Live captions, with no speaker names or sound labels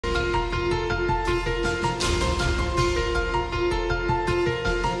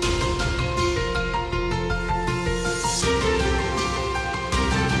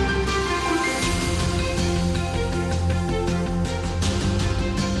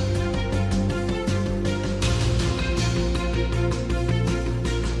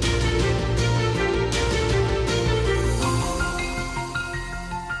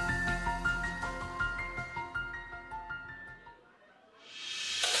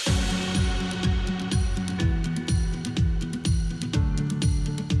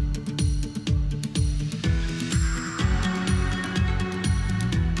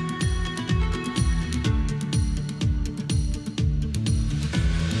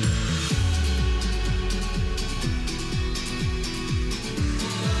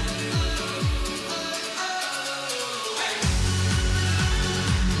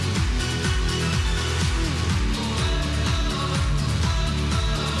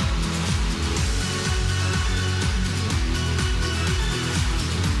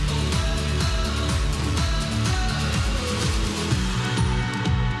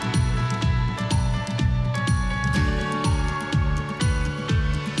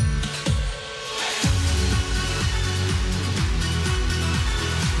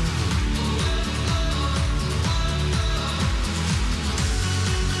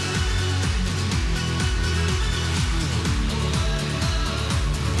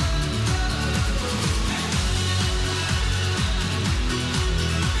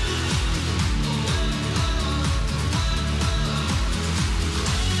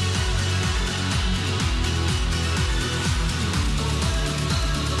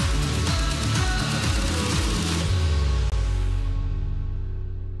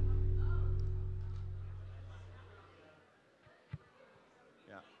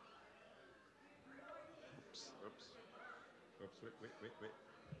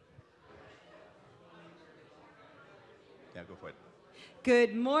Yeah, go for it.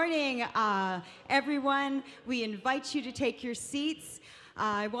 Good morning, everyone. We invite you to take your seats.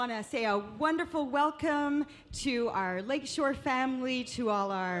 I want to say a wonderful welcome to our Lakeshore family, to all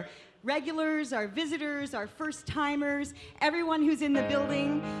our regulars, our visitors, our first-timers, everyone who's in the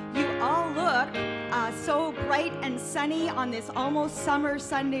building. You all look so bright and sunny on this almost summer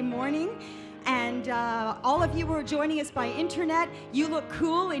Sunday morning. And all of you who are joining us by internet, you look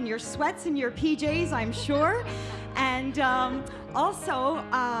cool in your sweats and your PJs, I'm sure. And also,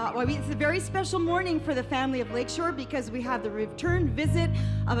 it's a very special morning for the family of Lakeshore because we have the return visit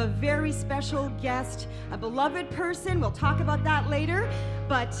of a very special guest, a beloved person. We'll talk about that later,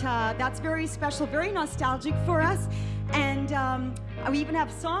 but that's very special, very nostalgic for us. And we even have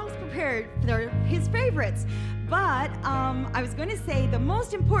songs prepared. They're his favorites. But I was going to say the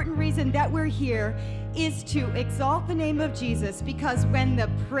most important reason that we're here is to exalt the name of Jesus, because when the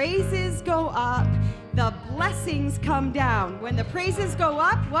praises go up, the blessings come down. When the praises go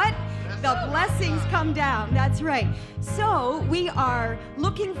up, what? The blessings come down. That's right. So we are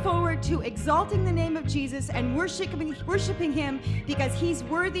looking forward to exalting the name of Jesus and worshiping him because he's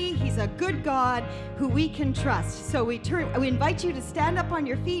worthy. He's a good God who we can trust. So we invite you to stand up on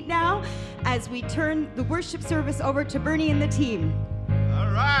your feet now as we turn the worship service over to Bernie and the team.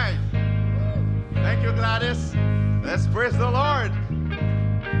 All right. Thank you, Gladys. Let's praise the Lord.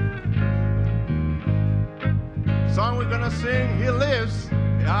 Song we're gonna sing, He Lives.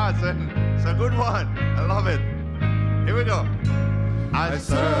 Yeah, it's a good one. I love it. Here we go. I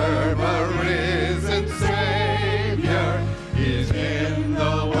serve a risen Savior. He's in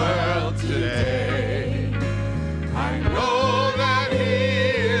the world today. I know that He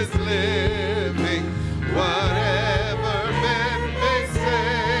is living. Whatever men may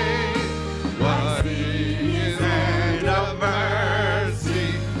say, what He is and of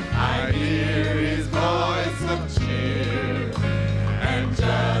mercy. I hear His voice of cheer, and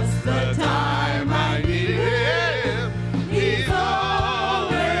just the time I need Him, He's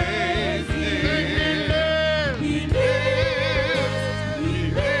always near. He lives,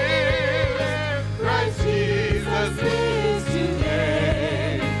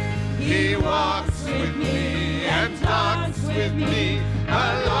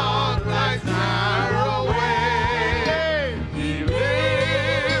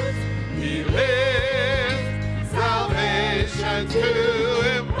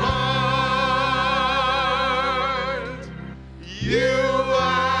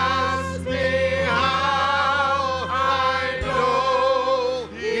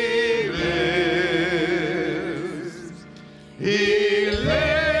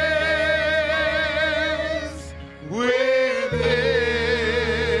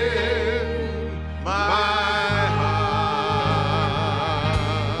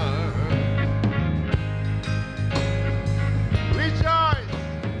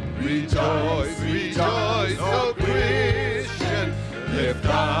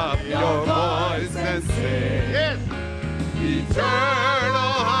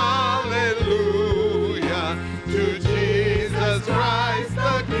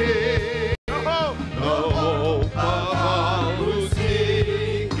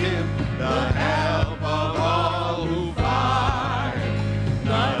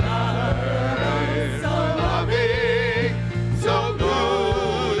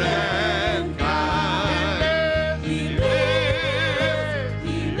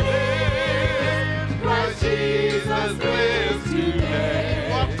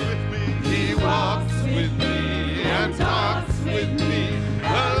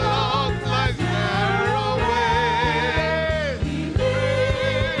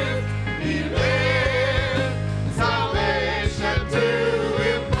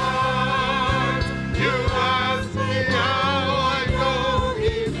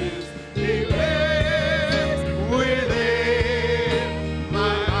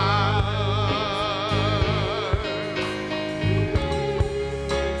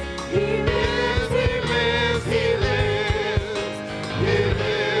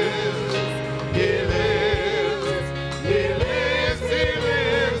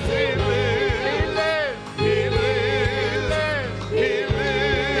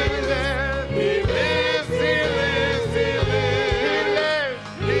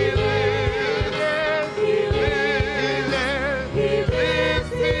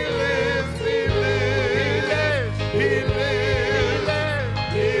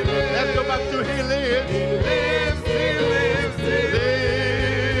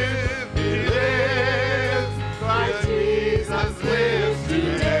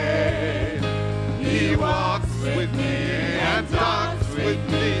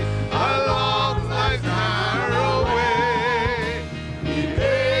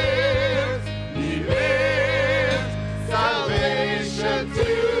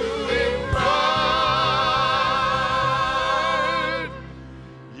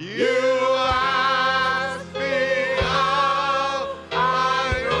 You ask me how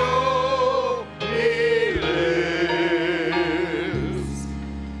I know He lives.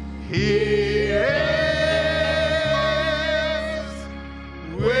 He is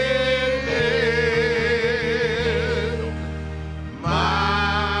within my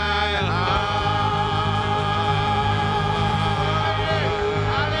heart.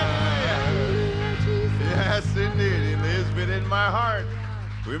 Hallelujah. Yes, indeed, He lives within my heart.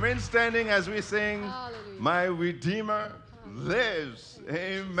 Remain standing as we sing, My Redeemer lives.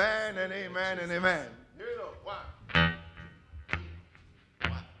 Amen and amen and amen. Here we go.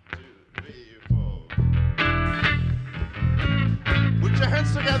 1, 2, 3, 4. Put your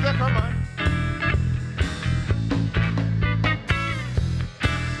hands together, come on.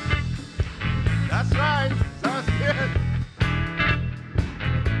 That's right. Sounds good.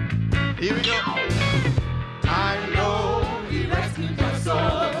 Here we go. I know He rescued my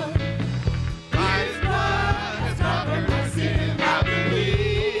soul. His blood has covered my sin. I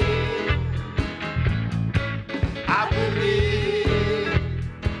believe. I believe.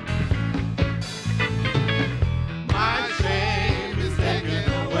 My shame is taken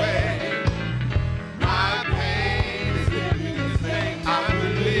away. My pain is given His name. I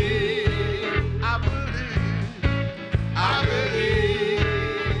believe. I believe. I believe.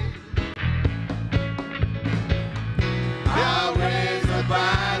 I'll raise the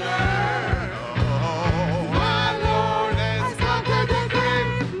banner. Oh, my Lord has conquered the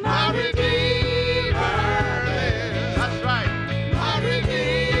grave. My Redeemer lives. That's right. My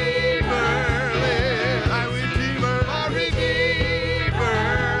Redeemer lives. My Redeemer. My Redeemer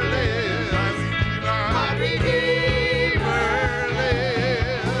lives. My Redeemer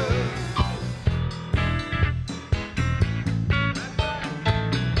lives.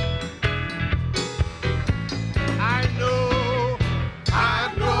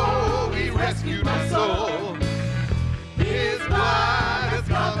 I know He rescued my soul. His blood has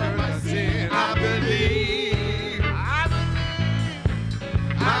covered my sin. I believe. I believe.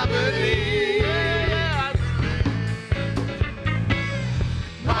 I believe.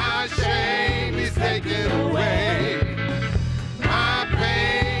 My shame is taken away. My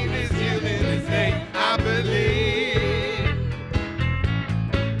pain is healed in His name. I believe.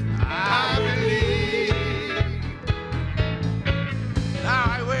 I believe.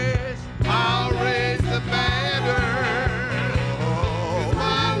 Now I'll raise the banner. Oh,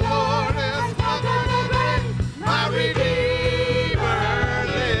 my Lord has conquered the grave. My Redeemer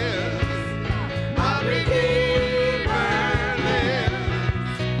lives. My Redeemer lives.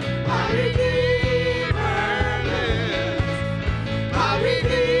 My Redeemer lives. My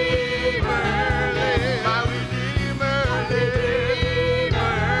Redeemer lives. My Redeemer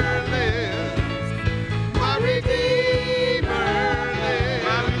lives. My Redeemer lives.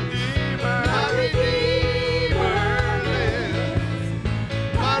 My Redeemer lives.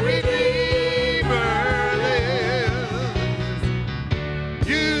 My Redeemer lives.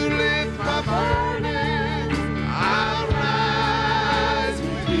 You lift my burdens. I'll rise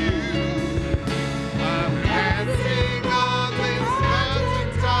with you. I'm dancing on this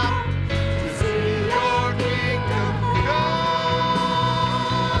mountaintop to see your kingdom come.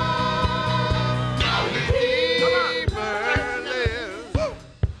 My Redeemer lives.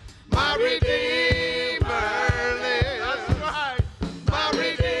 My Redeemer lives. That's right. My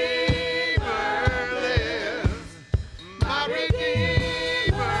Redeemer lives. My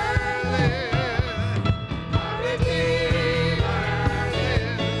Redeemer lives. My Redeemer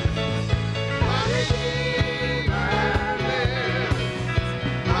lives. My Redeemer lives.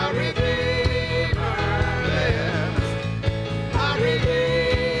 My Redeemer lives. My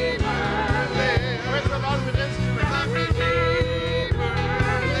Redeemer lives. Praise the Lord with instruments. My Redeemer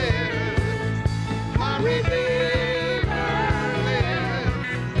lives. My Redeemer lives.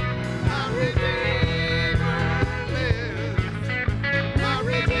 My Redeemer lives. My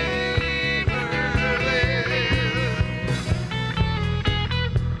Redeemer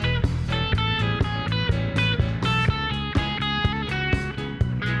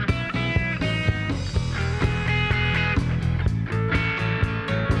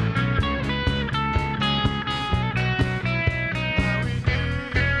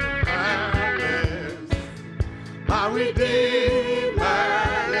lives. My Redeemer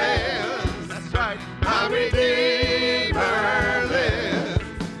lives. That's right. My Redeemer lives.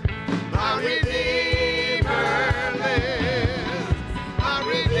 My Redeemer lives. My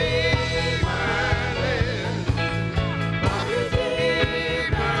Redeemer lives. My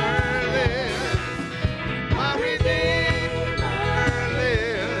Redeemer lives. My Redeemer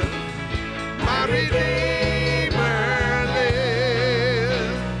lives. My Redeemer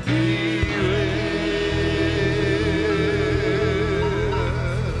lives.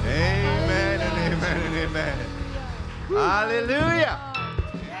 Hallelujah.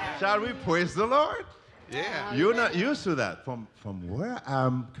 Shall we praise the Lord? Yeah. You're not used to that. From where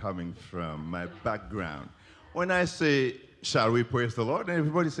I'm coming from, my background. When I say, shall we praise the Lord? And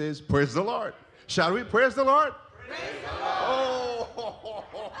everybody says, praise the Lord. Shall we praise the Lord? Praise the Lord. Oh,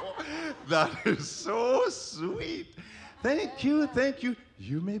 that is so sweet. Thank you, thank you.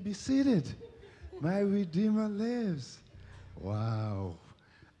 You may be seated. My Redeemer lives. Wow.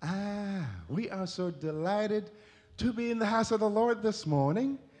 We are so delighted to be in the house of the Lord this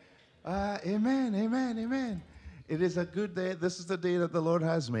morning. Amen, amen, amen. It is a good day. This is the day that the Lord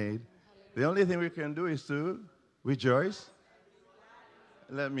has made. The only thing we can do is to rejoice.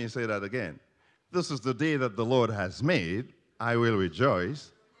 Let me say that again. This is the day that the Lord has made. I will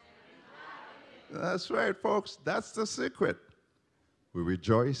rejoice. That's right, folks. That's the secret. We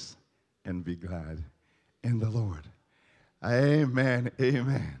rejoice and be glad in the Lord. Amen,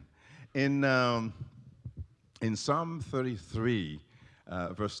 amen. In Psalm 33,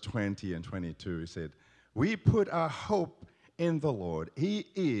 verse 20 and 22, he said, we put our hope in the Lord. He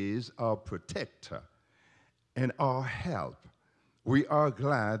is our protector and our help. We are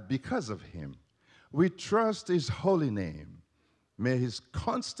glad because of him. We trust his holy name. May his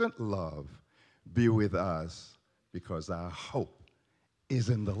constant love be with us because our hope is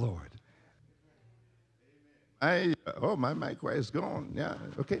in the Lord. My mic is gone. Yeah,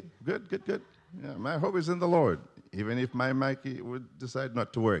 okay, good. Yeah, my hope is in the Lord, even if my mic would decide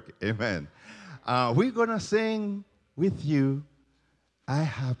not to work. Amen. We're going to sing with you, I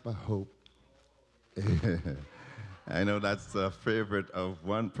Have a Hope. I know that's a favorite of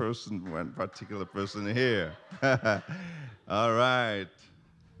one particular person here. All right,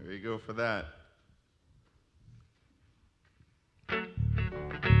 here we go for that.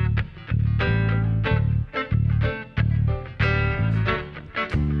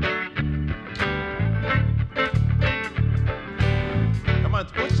 Come on,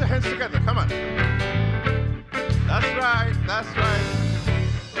 put your hands together, come on. That's right, that's right.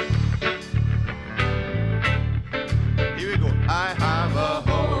 Here we go. I have a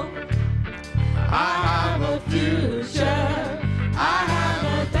hope. I have a future. I have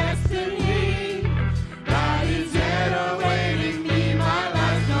a destiny that is yet awaiting me. My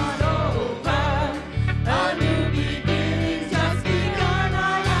life's not over. A new beginning's just begun.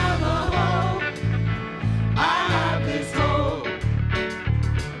 I have a hope. I have this hope.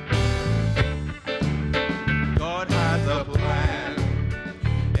 God has a plan.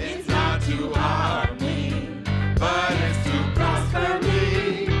 It's not to harm me, but it's to prosper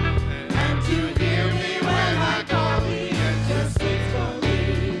me and to hear me when I call. The intercedes for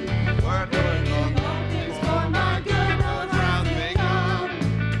me. Working on all things for my good, no trials may come.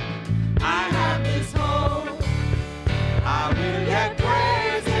 I have this hope. I will yet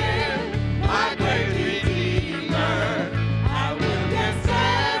praise him, my great Redeemer. I will yet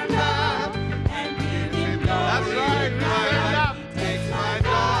stand up and give him glory. That's right, stand up. He takes my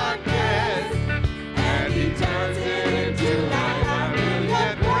darkness and he turns it into light. I will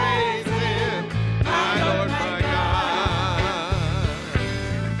yet praise him, my Lord, my God.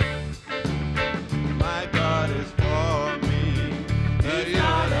 My God is for me, he's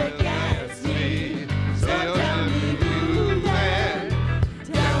not against me. So tell me who then,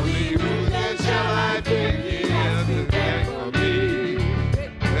 shall I think he has been there for me?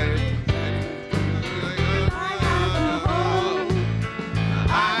 I have a hope.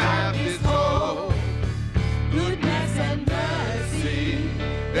 I have this hope. Goodness and mercy,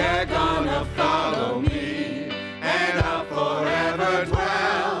 they're gonna follow me, and I'll forever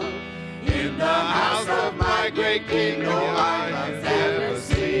dwell in the house of my great King. No eye has ever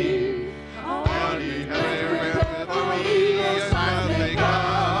seen. Only heaven for me, as time may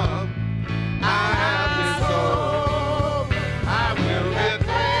come. I have this hope. I will yet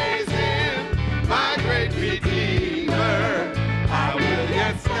praise him, my great Redeemer. I will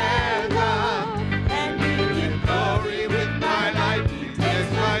yet stand up and give him glory with my life. He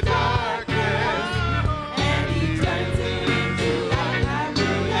takes my darkness and he turns it into light. I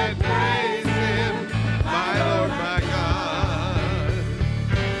will yet praise him, my Lord, my God.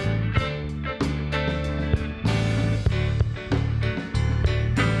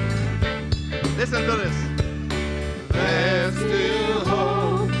 Listen to this. There's still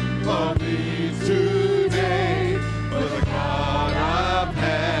hope for me today, for the God of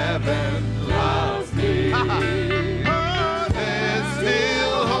heaven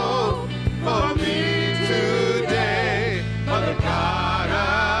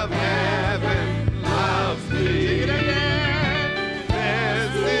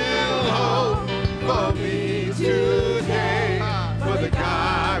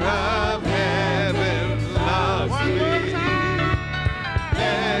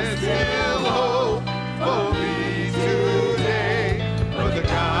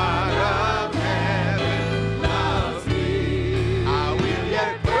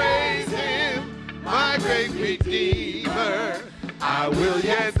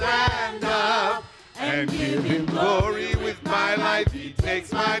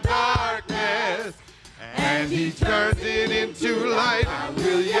and he turns it into light. I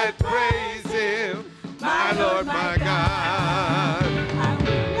will yet praise him, my Lord, my God. I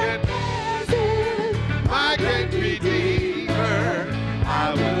will yet praise him, my great Redeemer.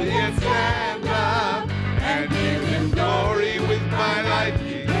 I will yet stand up and give him glory with my life.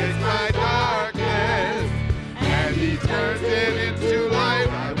 He takes my darkness and he turns it into light.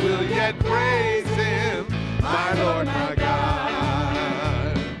 I will yet praise him, my Lord, my God.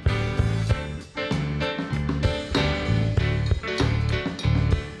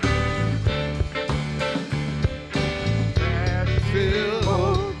 There's still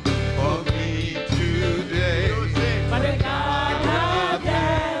hope for me today. For the God of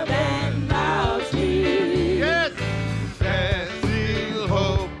heaven loves me. Yes, there's still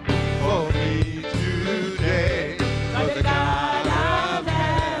hope for me today. For the God of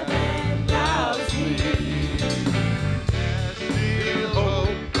heaven loves me. There's still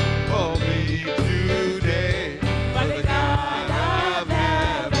hope for me today. For the God of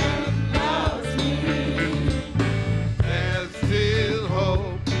heaven loves me. There's still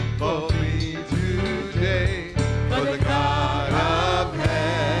hope for me today. For the God of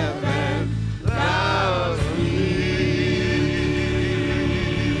heaven loves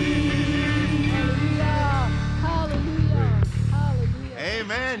Hallelujah. Hallelujah.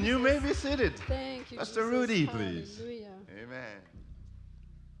 Amen. You may be seated. Thank you, Pastor Jesus. Rudy, please. Hallelujah. Amen.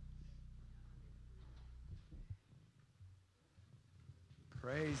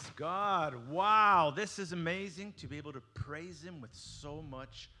 Praise God. Wow, this is amazing to be able to praise him with so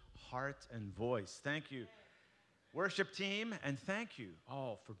much heart and voice. Thank you, worship team, and thank you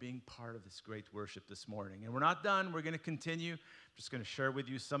all for being part of this great worship this morning. And we're not done. We're going to continue. I'm just going to share with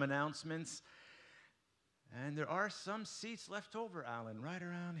you some announcements. And there are some seats left over, Alan, right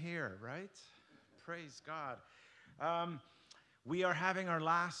around here, right? Praise God. We are having our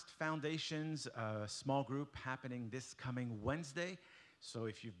last Foundations small group happening this coming Wednesday. So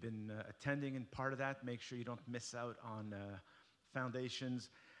if you've been attending and part of that, make sure you don't miss out on Foundations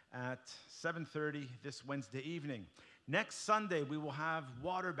at 7:30 this Wednesday evening. Next Sunday, we will have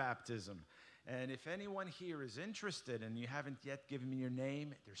water baptism. And if anyone here is interested and you haven't yet given me your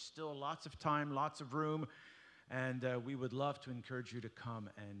name, there's still lots of time, lots of room, and we would love to encourage you to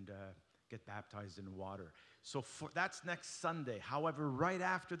come and get baptized in water. So that's next Sunday. However, right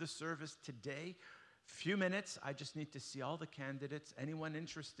after the service today, few minutes, I just need to see all the candidates. Anyone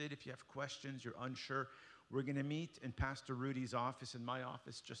interested, if you have questions, you're unsure, we're going to meet in Pastor Rudy's office, in my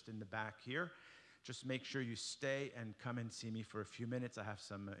office, just in the back here. Just make sure you stay and come and see me for a few minutes. I have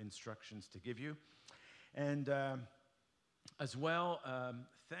some instructions to give you. And as well,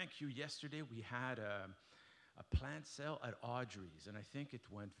 thank you. Yesterday we had a plant sale at Audrey's, and I think it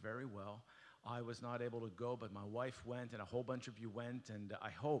went very well. I was not able to go, but my wife went, and a whole bunch of you went, and I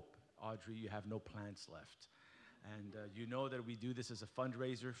hope, Audrey, you have no plants left. And you know that we do this as a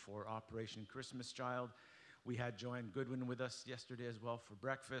fundraiser for Operation Christmas Child. We had Joanne Goodwin with us yesterday as well for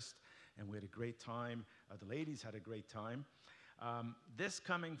breakfast, and we had a great time. The ladies had a great time. This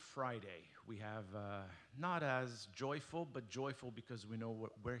coming Friday, we have not as joyful, but joyful because we know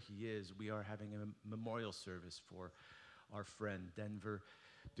where he is. We are having a memorial service for our friend Denver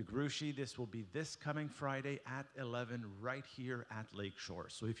DeGruchy. This will be this coming Friday at 11 right here at Lakeshore.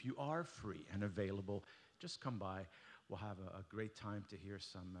 So if you are free and available, just come by. We'll have a great time to hear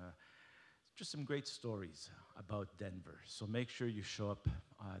just some great stories about Denver. So make sure you show up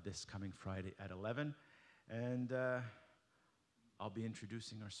this coming Friday at 11. And I'll be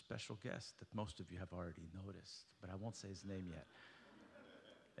introducing our special guest that most of you have already noticed, but I won't say his name yet.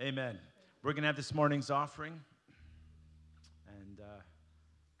 Amen. We're going to have this morning's offering. And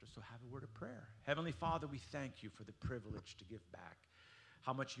just to have a word of prayer. Heavenly Father, we thank you for the privilege to give back.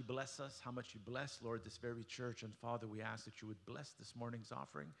 How much you bless us, how much you bless, Lord, this very church. And Father, we ask that you would bless this morning's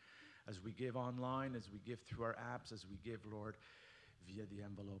offering as we give online, as we give through our apps, as we give, Lord, via the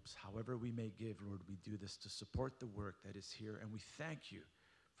envelopes. However we may give, Lord, we do this to support the work that is here. And we thank you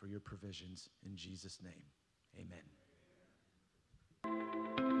for your provisions in Jesus' name. Amen.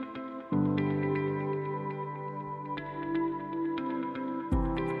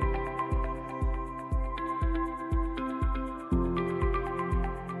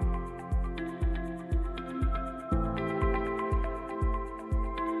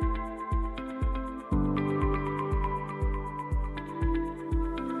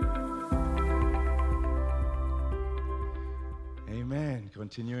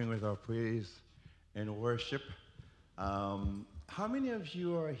 Continuing with our praise and worship. How many of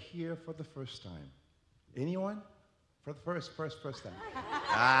you are here for the first time? Anyone? For the first time.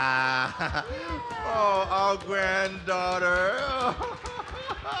 Oh, our granddaughter.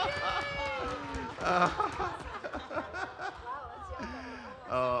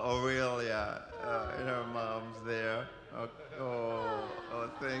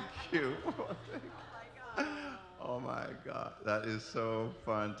 is so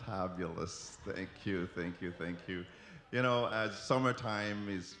fantabulous. Thank you, thank you, thank you. You know, as summertime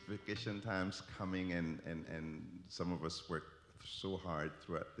is vacation time's coming, and some of us work so hard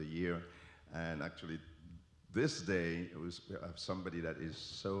throughout the year. And actually, this day, we have somebody that is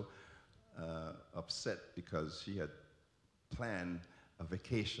so upset because she had planned a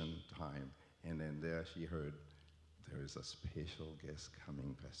vacation time, and then there she heard there is a special guest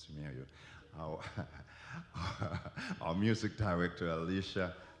coming, Pastor Mario, our music director,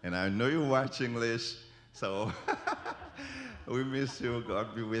 Alicia. And I know you're watching, Lish, so we miss you.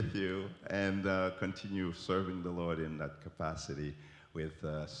 God be with you, and continue serving the Lord in that capacity with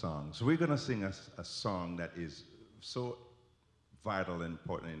songs. We're going to sing a song that is so vital and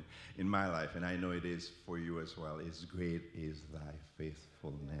important in my life, and I know it is for you as well. It's great is thy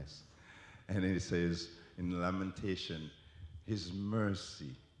faithfulness. And it says in Lamentation, his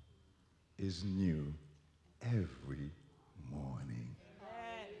mercy is new every morning.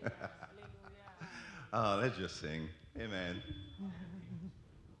 Oh, let's just sing. Amen.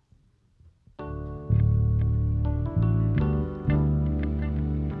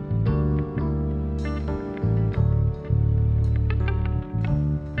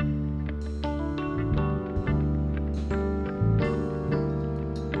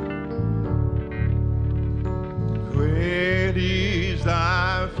 Great is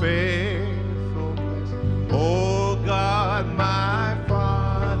thy faithfulness, O God, my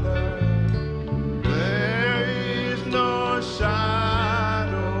Father. There is no shadow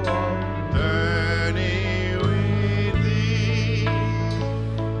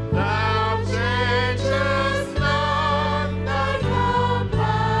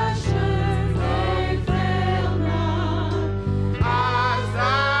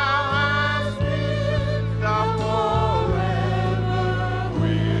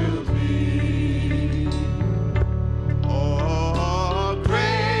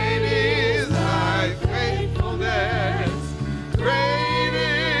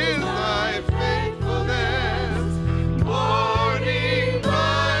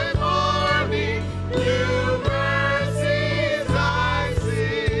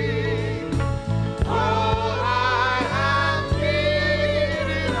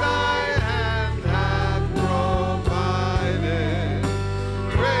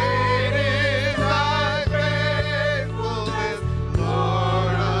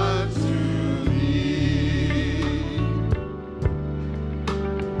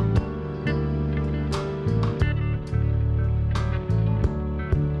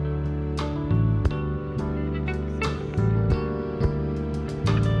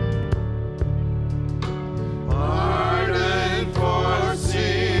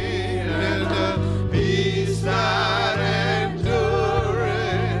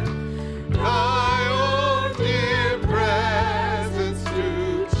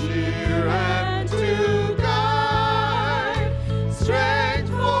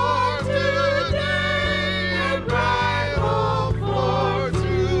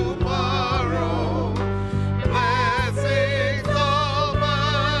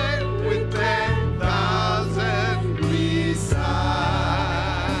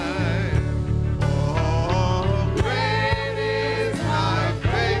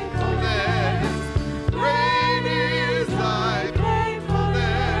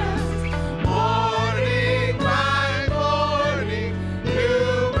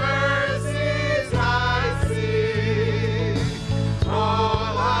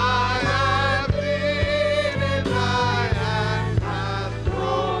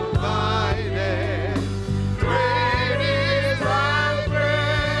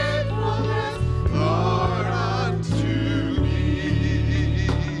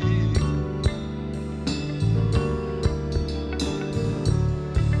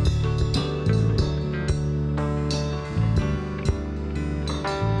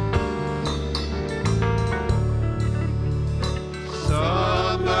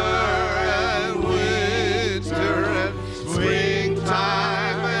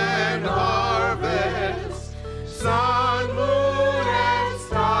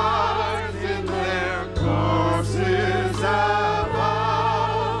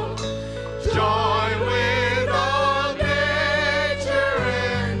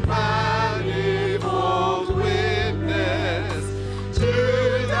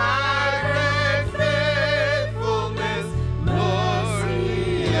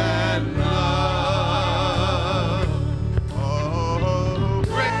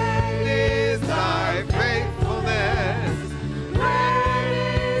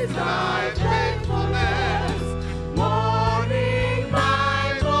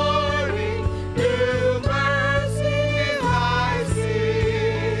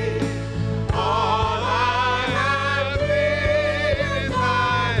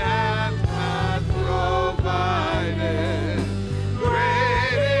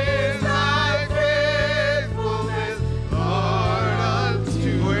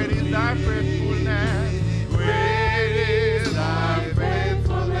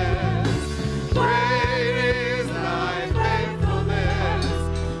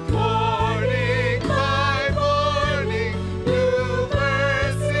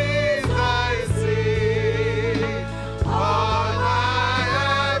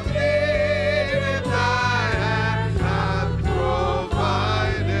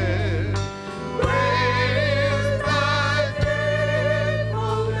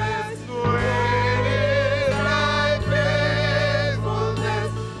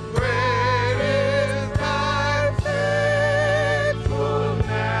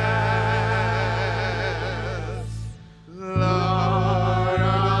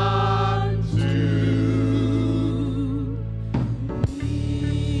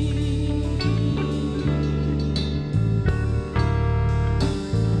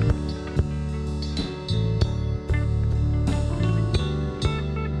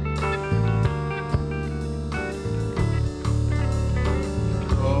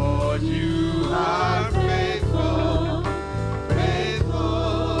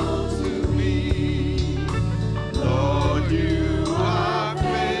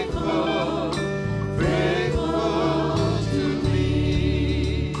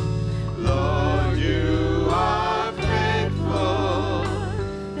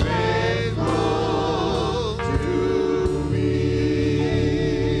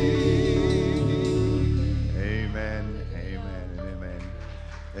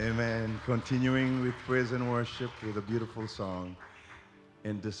Continuing with praise and worship with a beautiful song,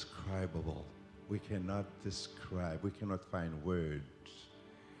 Indescribable. We cannot describe, we cannot find words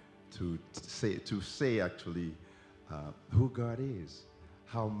to say actually who God is,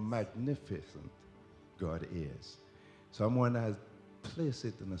 how magnificent God is. Someone has placed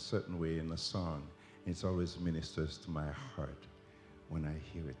it in a certain way in a song. It always ministers to my heart when I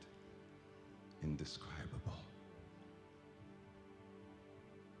hear it. Indescribable.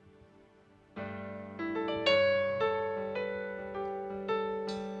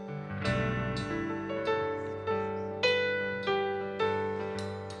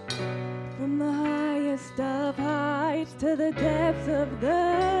 From the highest of heights to the depths of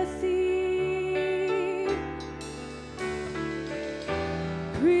the sea,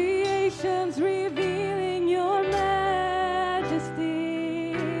 creation's revealing your majesty.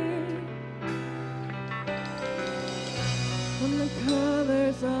 From the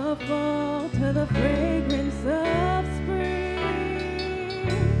colors of fall to the fragrance of spring,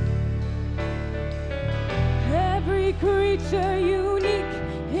 every creature unique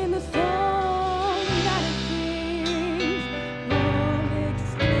in the song that it sings, all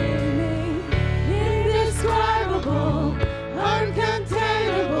exclaiming, indescribable,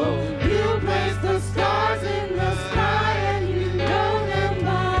 uncontainable. You place the stars in the sky and you know them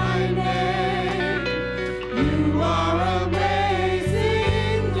by name. You are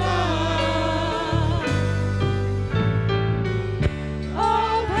amazing, God.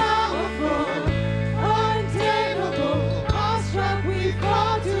 All powerful, untamable, awestruck, we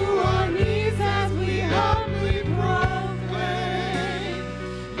fall to our knees as we humbly proclaim,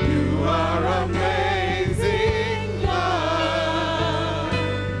 you are amazing, God.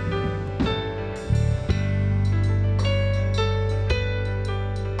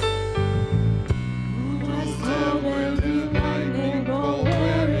 Who has told every lightning bolt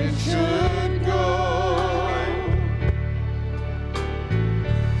where it should go?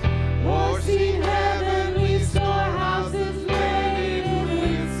 Or seen heavenly storehouses laden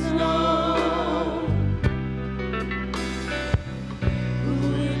with snow? Who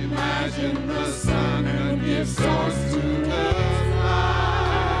imagined the sun and give source to the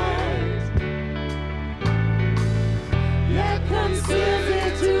light, yet conceals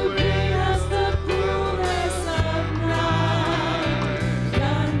it to bring us the coolness of night?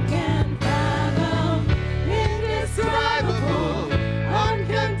 None can fathom, indescribable,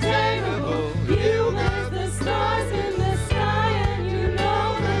 uncontainable. You place the stars in the sky and you know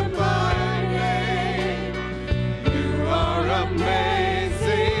them by name. You are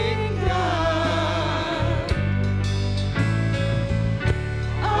amazing, God.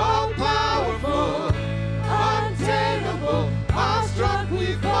 All powerful, untamable, awestruck,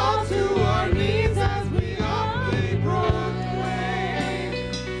 we fall to our knees as we humbly proclaim,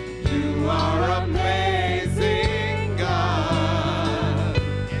 you are amazing, God.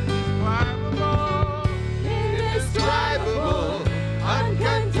 Indescribable,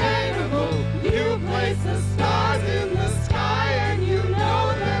 uncontainable. You place the stars in the sky and you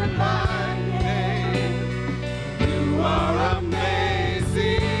know them by name. You are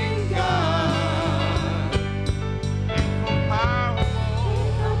amazing, God.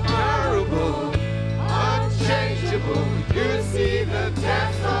 Incomparable, unchangeable. You see the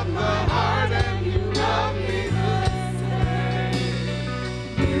depths of my heart and you love me the same.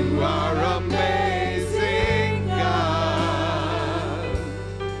 You are amazing, God.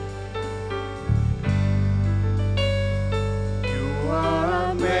 You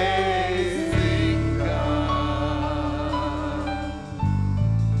are amazing, God.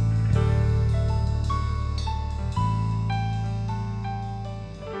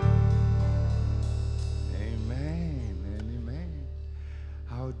 Amen and amen.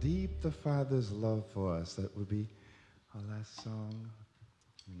 How deep the Father's love for us. That would be our last song,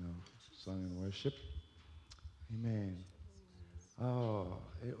 song and worship. Amen. Oh,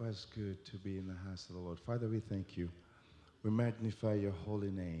 it was good to be in the house of the Lord. Father, we thank you. We magnify your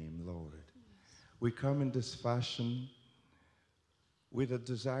holy name, Lord. We come in this fashion with a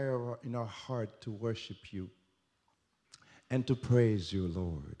desire in our heart to worship you and to praise you,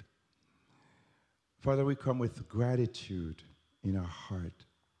 Lord. Father, we come with gratitude in our heart.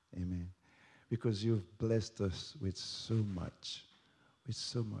 Amen. Because you've blessed us with so much.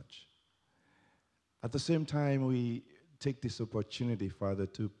 At the same time, we take this opportunity, Father,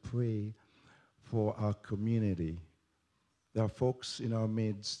 to pray for our community. There are folks in our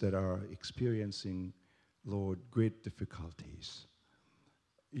midst that are experiencing, Lord, great difficulties.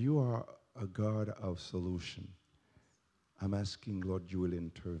 You are a God of solution. I'm asking, Lord, you will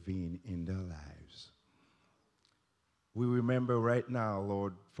intervene in their lives. We remember right now,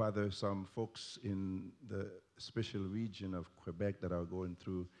 Lord Father, some folks in the special region of Quebec that are going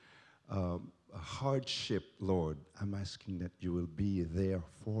through a hardship, Lord. I'm asking that you will be there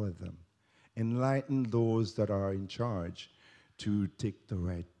for them. Enlighten those that are in charge to take the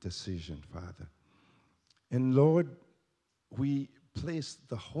right decision, Father. And Lord, we place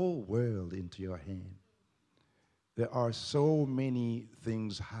the whole world into your hand. There are so many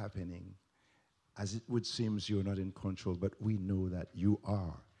things happening. As it would seem you're not in control, but we know that you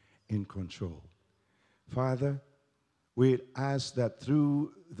are in control. Father, we ask that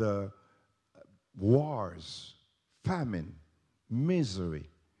through the wars, famine, misery,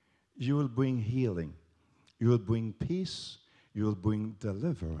 you will bring healing, you will bring peace, you will bring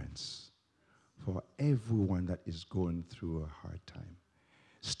deliverance for everyone that is going through a hard time.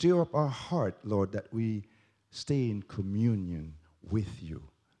 Stir up our heart, Lord, that we stay in communion with you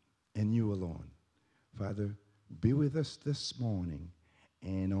and you alone. Father, be with us this morning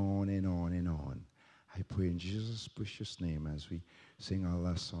and on and on and on. I pray in Jesus' precious name as we sing our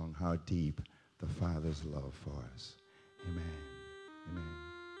last song, How Deep the Father's Love for Us. Amen. Amen.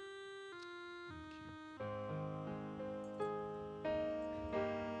 Thank you.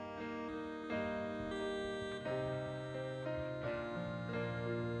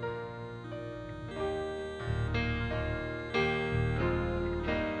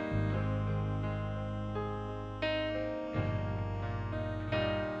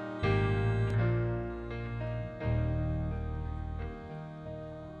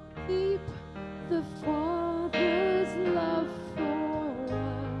 Deep the Father's love for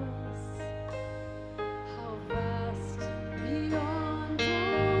us, how vast beyond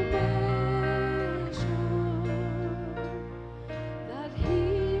all measure, that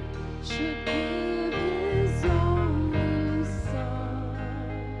He should give His only Son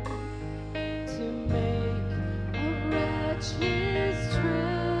to make a wretch His treasure.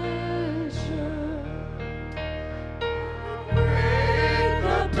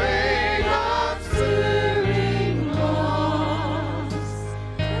 The pain of searing loss,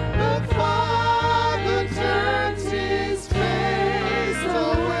 the Father turns His face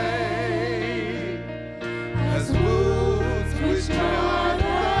away, as wounds which are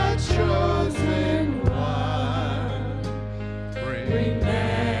the chosen one bring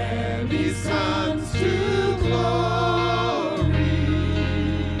many sons to glory.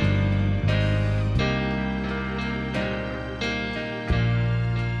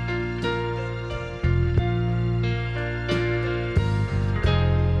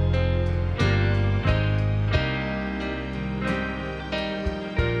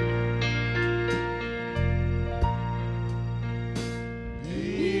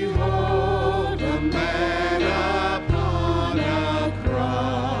 Behold a man upon a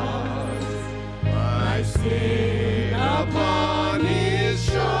cross, my sin upon His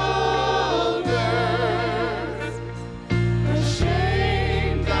shoulders.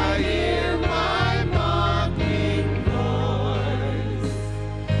 Ashamed, I hear my mocking voice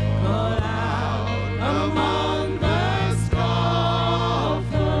call out among the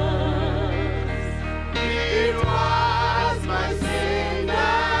scoffers. It was my sin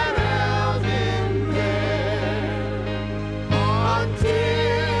that held Him there until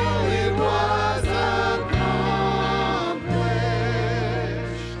it was accomplished.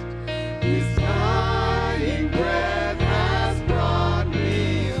 His dying breath has brought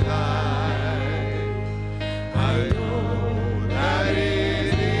me life. I know that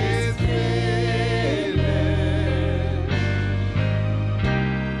it is finished.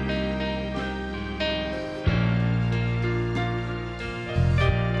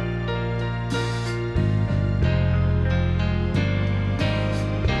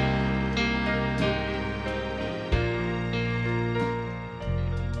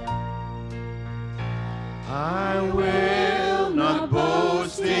 I will not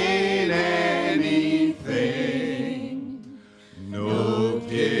boast in anything, no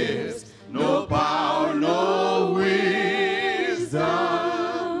gifts, no power, no wisdom,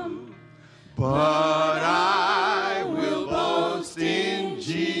 but I will boast in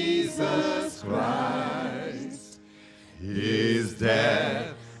Jesus Christ, His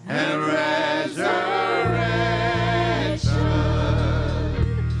death and resurrection.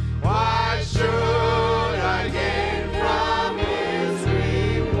 Why should I gain from His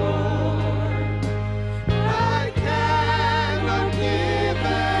reward? I cannot give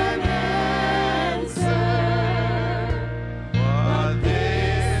an answer, but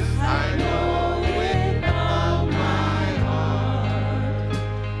this I know with all my heart: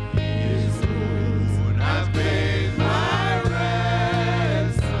 His wound has been my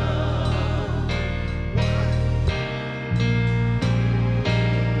ransom.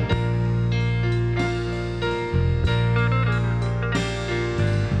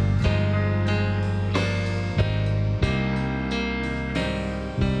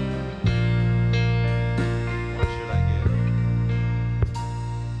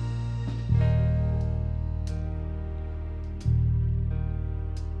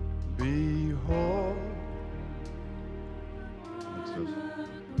 Jesus.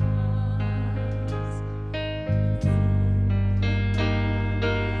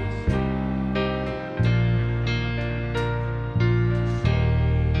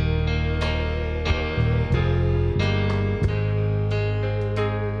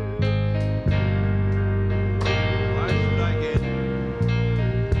 Why should I gain?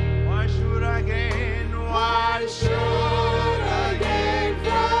 Why should I gain? Why should I gain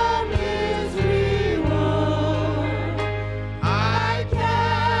from His reward? I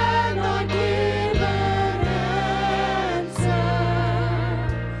cannot give an answer,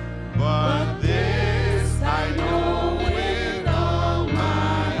 but this I know with all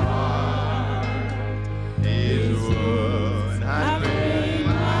my heart: His wound has paid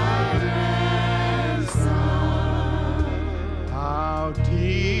my ransom. How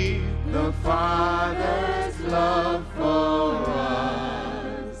deep the Father's love for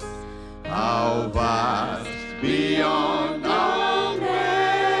us, how vast beyond all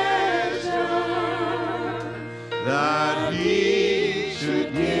measure, that He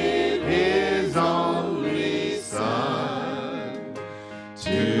should give His only Son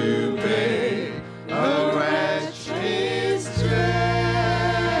to make a wretch His treasure.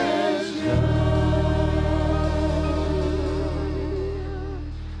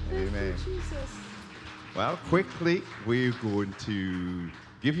 Amen. Well, quickly, we're going to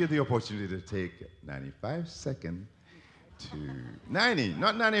give you the opportunity to take 95 seconds to 90,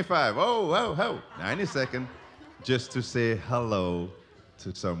 not 95. Oh, 90 seconds just to say hello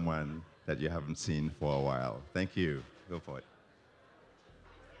to someone that you haven't seen for a while. Thank you. Go for it.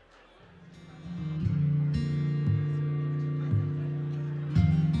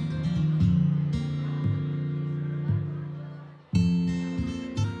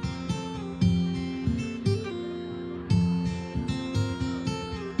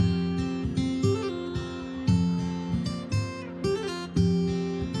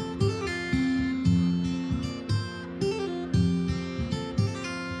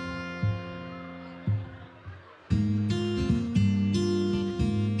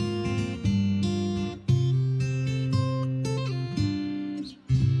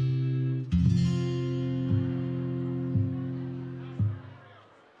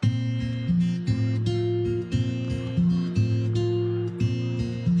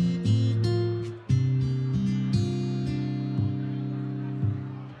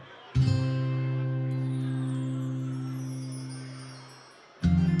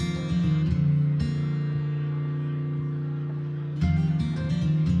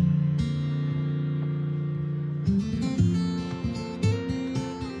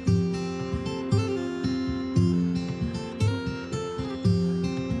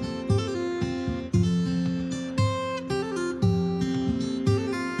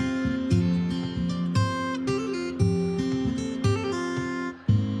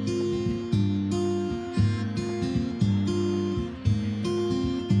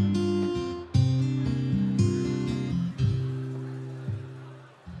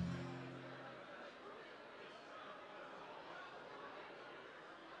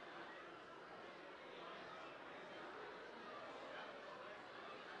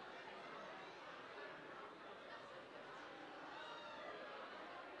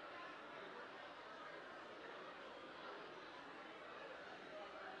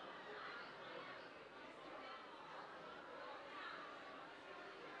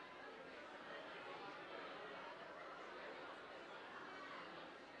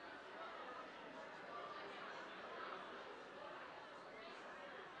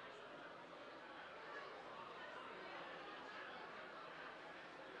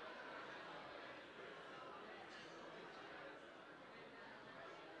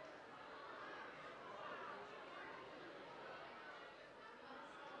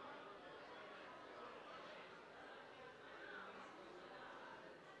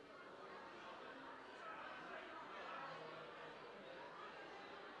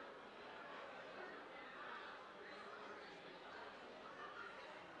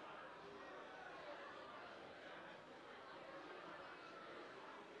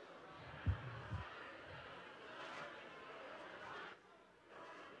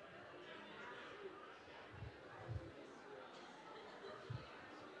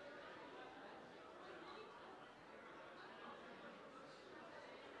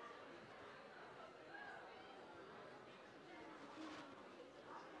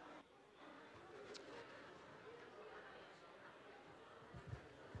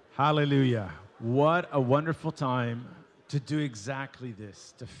 Hallelujah. What a wonderful time to do exactly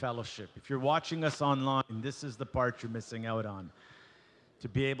this, to fellowship. If you're watching us online, this is the part you're missing out on. To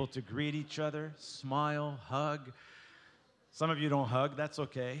be able to greet each other, smile, hug, Some of you don't hug, that's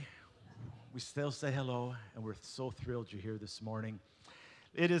okay. We still say hello, and we're so thrilled you're here this morning.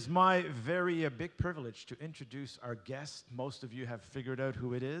 It is my very big privilege to introduce our guest. Most of you have figured out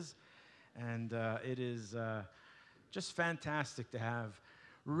who it is, and it is just fantastic to have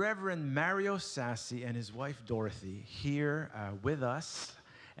Reverend Mario Sassi and his wife Dorothy here with us,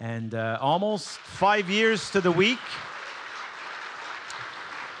 and almost 5 years to the week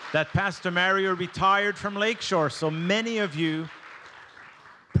that Pastor Mario retired from Lakeshore. So many of you,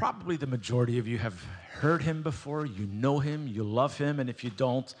 probably the majority of you, have heard him before. You know him, you love him, and if you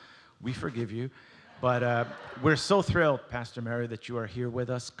don't, we forgive you. But we're so thrilled, Pastor Mario, that you are here with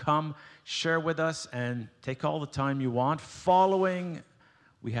us. Come, share with us, and take all the time you want. Following,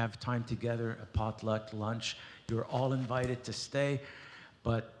 we have time together, a potluck lunch. You're all invited to stay,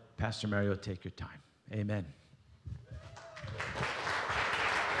 but Pastor Mario, take your time. Amen.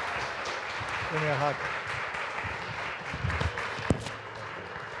 Give me a hug.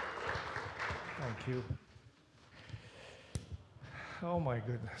 Thank you. Oh my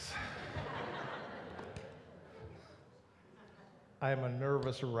goodness. I am a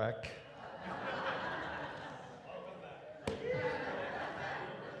nervous wreck.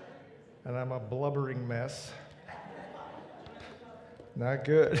 And I'm a blubbering mess. Not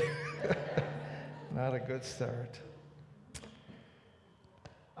good. Not a good start.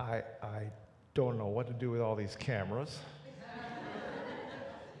 I don't know what to do with all these cameras.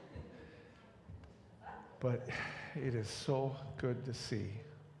 But it is so good to see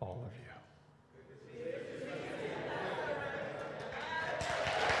all of you.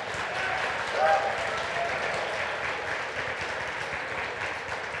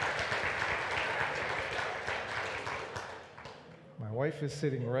 My wife is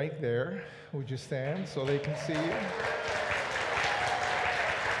sitting right there. Would you stand so they can see you?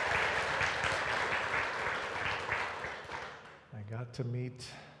 I got to meet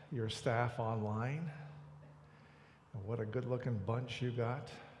your staff online. And what a good-looking bunch you got.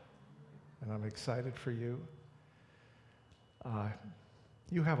 And I'm excited for you.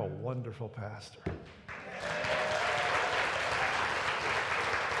 You have a wonderful pastor.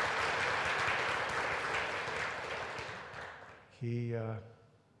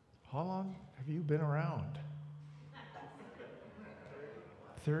 How long have you been around?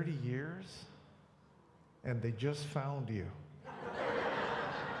 30 years? And they just found you.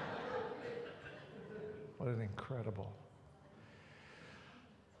 What an incredible.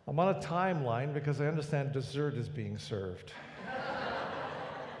 I'm on a timeline because I understand dessert is being served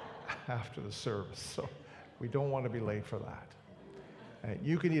after the service, so we don't want to be late for that.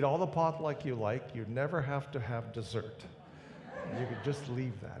 You can eat all the potluck you like. You never have to have dessert. You could just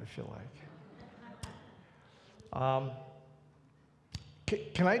leave that if you like.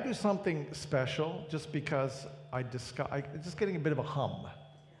 Can I do something special just because I'm just getting a bit of a hum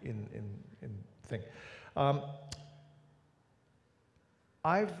in thing.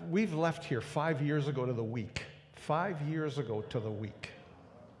 We've left here 5 years ago to the week. 5 years ago to the week.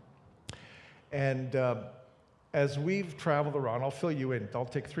 And as we've traveled around, I'll fill you in. I'll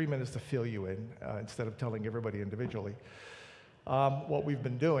take 3 minutes to fill you in instead of telling everybody individually what we've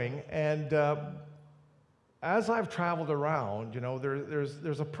been doing. And as I've traveled around, you know,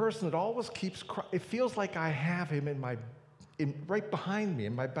 there's a person that always keeps crying. It feels like I have him right behind me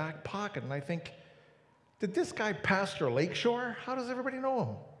in my back pocket, and I think, did this guy pastor Lakeshore? How does everybody know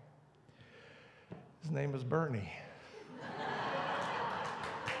him? His name is Bernie.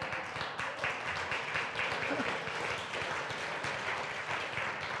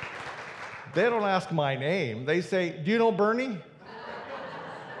 They don't ask my name. They say, do you know Bernie?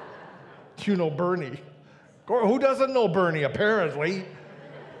 Do you know Bernie? Who doesn't know Bernie, apparently?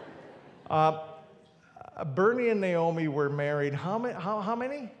 Bernie and Naomi were married how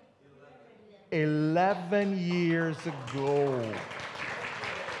many? 11 years ago.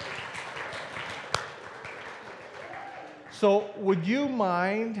 So would you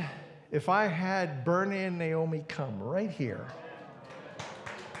mind if I had Bernie and Naomi come right here?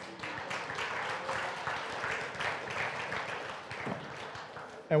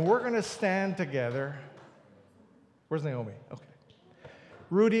 And we're going to stand together. Where's Naomi? Okay.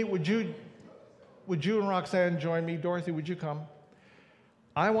 Rudy, would you and Roxanne join me? Dorothy, would you come?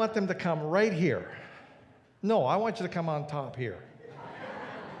 I want them to come right here. No, I want you to come on top here.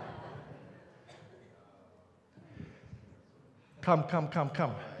 Come.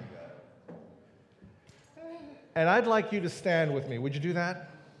 And I'd like you to stand with me. Would you do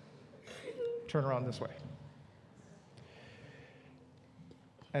that? Turn around this way.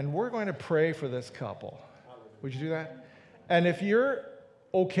 And we're going to pray for this couple. Would you do that? And if you're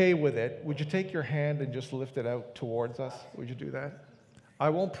okay with it, would you take your hand and just lift it out towards us? Would you do that? I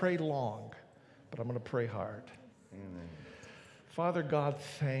won't pray long, but I'm going to pray hard. Amen. Father God,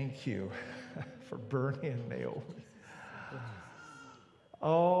 thank you for Bernie and Naomi.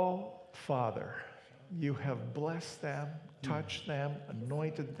 Oh, Father, you have blessed them, touched them,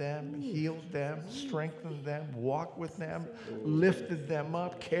 anointed them, healed them, strengthened them, walked with them, lifted them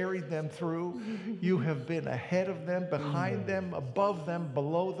up, carried them through. You have been ahead of them, behind them, above them,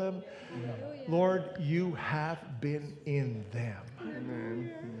 below them. Lord, you have been in them.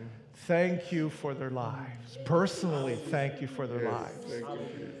 Amen. Thank you for their lives. Personally, thank you for their lives.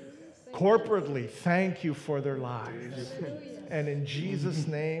 Corporately, thank you for their lives. And in Jesus'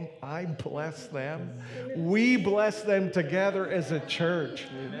 name, I bless them. We bless them together as a church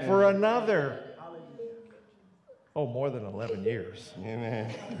for another, more than 11 years.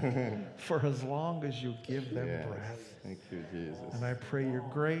 Amen. For as long as you give them Yes. breath. Thank you, Jesus. And I pray your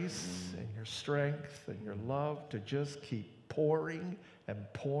grace and your strength and your love to just keep pouring and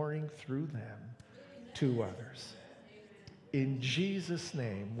pouring through them to others. In Jesus'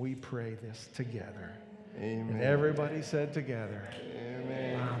 name, we pray this together. Amen. And everybody said together.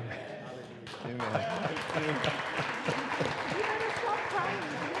 Amen. Amen.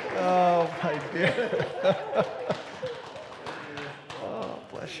 Oh, my dear. Oh,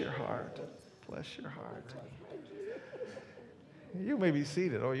 bless your heart. Bless your heart. You may be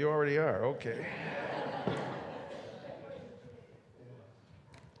seated. Oh, you already are. Okay.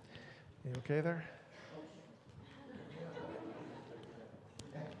 You okay there?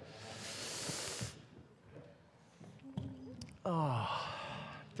 Oh,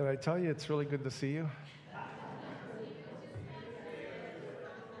 did I tell you it's really good to see you?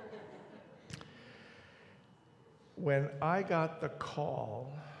 When I got the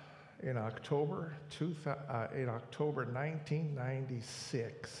call in October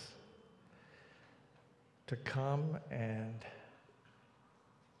 1996 to come and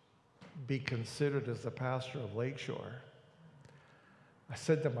be considered as the pastor of Lakeshore, I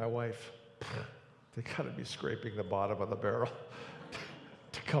said to my wife, they got to be scraping the bottom of the barrel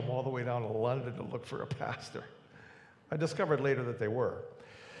to come all the way down to London to look for a pastor. I discovered later that they were.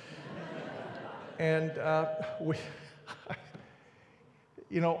 And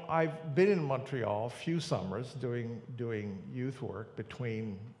I've been in Montreal a few summers doing youth work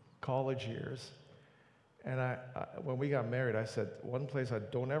between college years. And when we got married, I said, one place I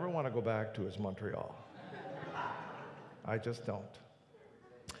don't ever want to go back to is Montreal. I just don't.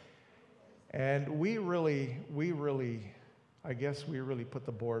 And we really put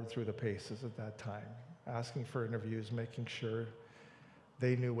the board through the paces at that time, asking for interviews, making sure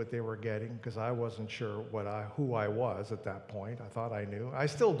they knew what they were getting, because I wasn't sure who I was at that point. I thought I knew. I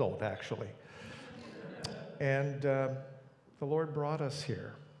still don't, actually. And the Lord brought us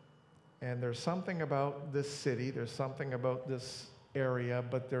here. And there's something about this city, there's something about this area,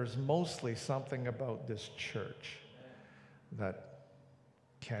 but there's mostly something about this church that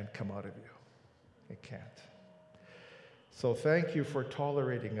can't come out of you. It can't. So thank you for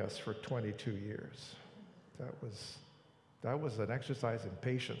tolerating us for 22 years. That was an exercise in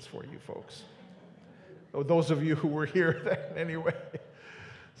patience for you folks. Those of you who were here then anyway.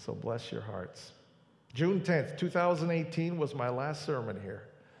 So bless your hearts. June 10th, 2018 was my last sermon here.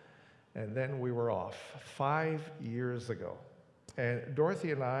 And then we were off 5 years ago. And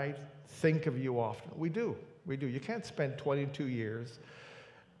Dorothy and I think of you often. We do. You can't spend 22 years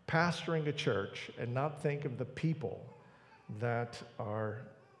pastoring a church and not think of the people that are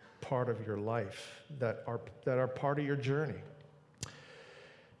part of your life, that are part of your journey.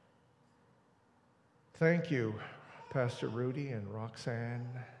 Thank you, Pastor Rudy and Roxanne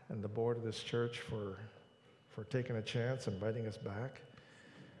and the board of this church for taking a chance, inviting us back.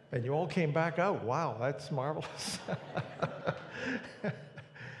 And you all came back out. Wow, that's marvelous.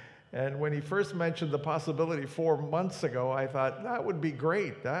 And when he first mentioned the possibility 4 months ago, I thought that would be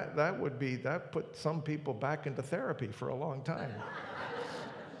great. That put some people back into therapy for a long time.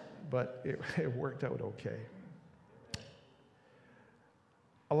 But it worked out okay.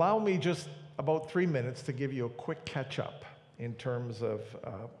 Allow me just about 3 minutes to give you a quick catch-up in terms of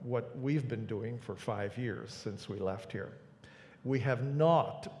what we've been doing for 5 years since we left here. We have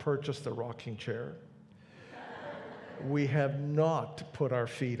not purchased a rocking chair. We have not put our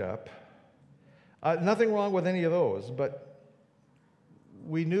feet up. Nothing wrong with any of those, but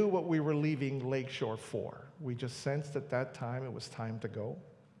we knew what we were leaving Lakeshore for. We just sensed at that time it was time to go.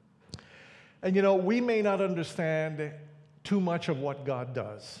 And we may not understand too much of what God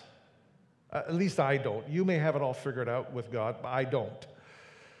does. At least I don't. You may have it all figured out with God, but I don't.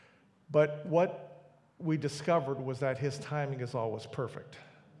 But what we discovered was that his timing is always perfect.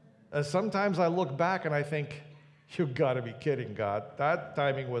 And sometimes I look back and I think, you've got to be kidding, God. That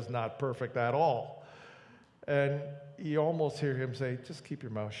timing was not perfect at all. And you almost hear him say, just keep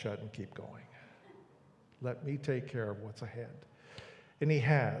your mouth shut and keep going. Let me take care of what's ahead. And he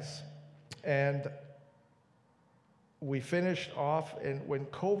has. And we finished off, and when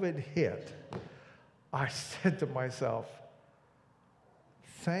COVID hit, I said to myself,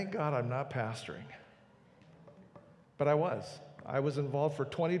 thank God I'm not pastoring. But I was. I was involved for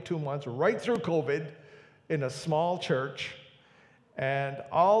 22 months, right through COVID, in a small church. And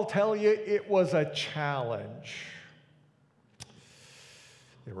I'll tell you, it was a challenge.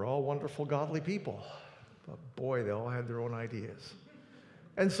 They were all wonderful, godly people. But boy, they all had their own ideas.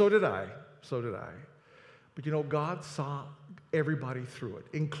 And so did I. So did I. But you know, God saw everybody through it,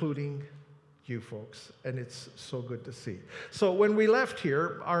 including you folks, and it's so good to see. So when we left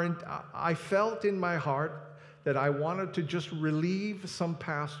here, I felt in my heart that I wanted to just relieve some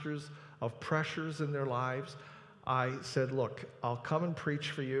pastors of pressures in their lives. I said, look, I'll come and preach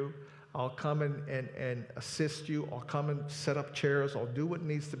for you. I'll come and assist you. I'll come and set up chairs. I'll do what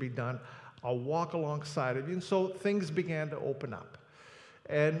needs to be done. I'll walk alongside of you. And so things began to open up.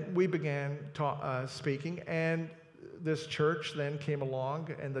 And we began speaking, and this church then came along,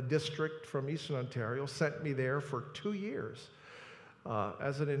 and the district from Eastern Ontario sent me there for 2 years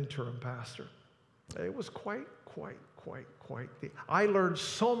as an interim pastor. It was quite. I learned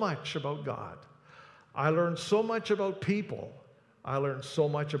so much about God. I learned so much about people. I learned so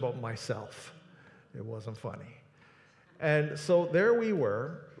much about myself. It wasn't funny. And so there we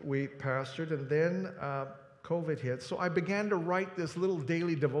were. We pastored, and then COVID hit. So I began to write this little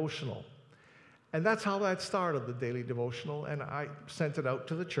daily devotional. And that's how that started, the daily devotional. And I sent it out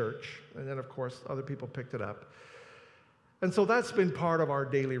to the church. And then, of course, other people picked it up. And so that's been part of our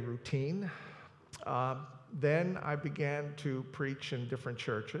daily routine. Then I began to preach in different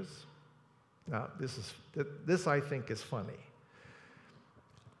churches. Now, this I think is funny.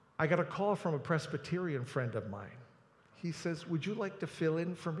 I got a call from a Presbyterian friend of mine. He says, would you like to fill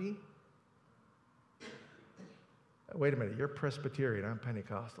in for me? Wait a minute, you're Presbyterian, I'm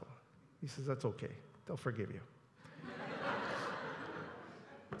Pentecostal. He says, that's okay, they'll forgive you.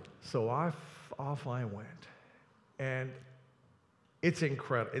 So off I went. And it's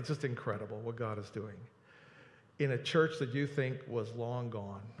incredible. It's just incredible what God is doing. In a church that you think was long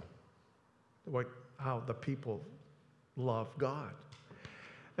gone, how the people love God.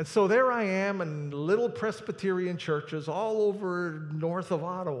 And so there I am in little Presbyterian churches all over north of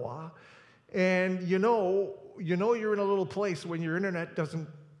Ottawa. And you know you're in a little place when your internet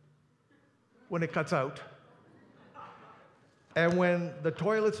when it cuts out. And when the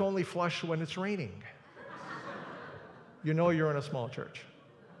toilets only flush when it's raining. You know you're in a small church.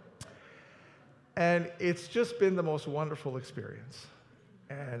 And it's just been the most wonderful experience.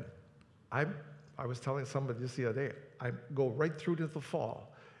 And I was telling somebody this the other day, I go right through to the fall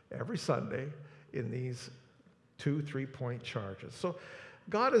every Sunday in these 2-3 point charges. So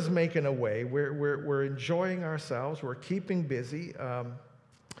God is making a way. We're enjoying ourselves. We're keeping busy.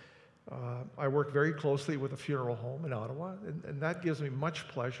 I work very closely with a funeral home in Ottawa, and that gives me much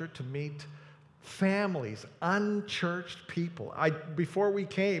pleasure to meet families, unchurched people. Before we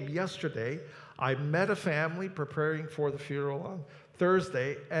came yesterday, I met a family preparing for the funeral on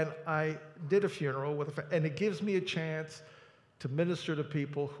Thursday, and I did a funeral with and it gives me a chance to minister to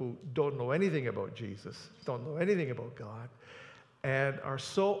people who don't know anything about Jesus, don't know anything about God, and are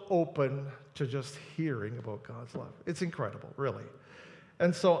so open to just hearing about God's love. It's incredible, really.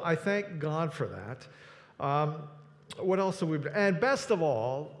 And so I thank God for that. What else have we done? And best of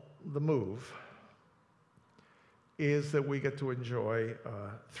all, the move is that we get to enjoy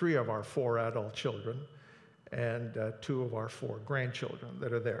 3 of our 4 adult children and 2 of our 4 grandchildren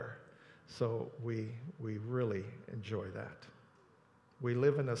that are there. So we really enjoy that. We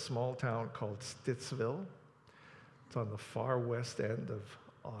live in a small town called Stittsville. It's on the far west end of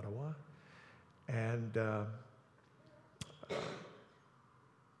Ottawa. And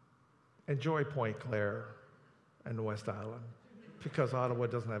enjoy Point Claire and West Island, because Ottawa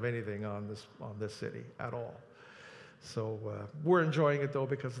doesn't have anything on this city at all. So we're enjoying it, though,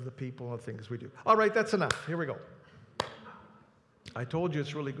 because of the people and the things we do. All right, that's enough. Here we go. I told you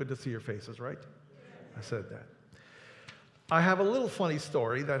it's really good to see your faces, right? I said that. I have a little funny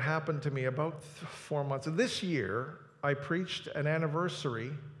story that happened to me about 4 months. This year, I preached an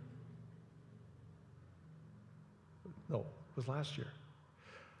anniversary. No, it was last year.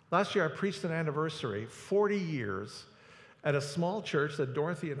 Last year, I preached an anniversary, 40 years, at a small church that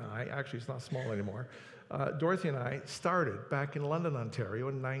Dorothy and I, actually it's not small anymore, Dorothy and I started back in London, Ontario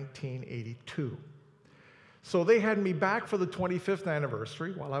in 1982. So they had me back for the 25th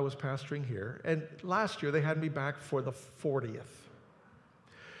anniversary while I was pastoring here. And last year, they had me back for the 40th.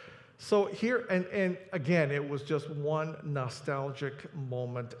 So here, and again, it was just one nostalgic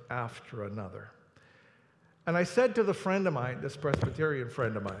moment after another. And I said to the friend of mine, this Presbyterian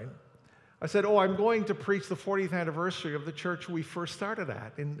friend of mine, I said, oh, I'm going to preach the 40th anniversary of the church we first started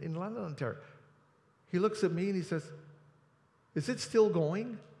at in London, Ontario. He looks at me and he says, is it still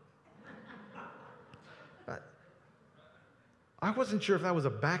going? I wasn't sure if that was a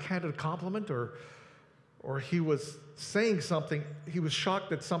backhanded compliment or he was saying something. He was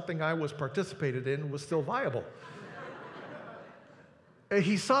shocked that something I was participated in was still viable. And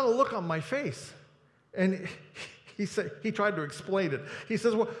he saw the look on my face, and he tried to explain it. He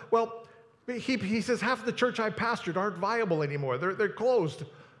says, he says, half the church I pastored aren't viable anymore. They're closed.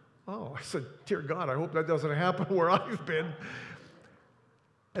 Oh, I said, dear God, I hope that doesn't happen where I've been.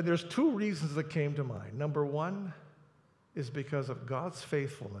 And there's two reasons that came to mind. Number one is because of God's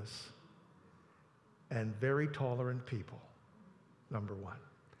faithfulness and very tolerant people, number one.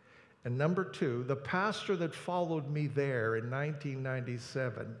 And number two, the pastor that followed me there in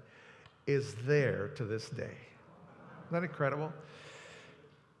 1997 is there to this day. Isn't that incredible?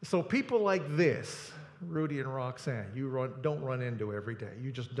 So people like this, Rudy and Roxanne, don't run into every day.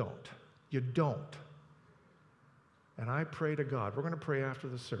 You just don't. You don't. And I pray to God, we're going to pray after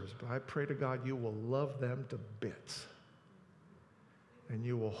the service, but I pray to God you will love them to bits. And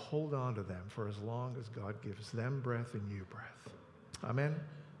you will hold on to them for as long as God gives them breath and you breath. Amen?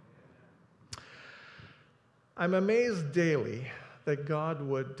 I'm amazed daily that God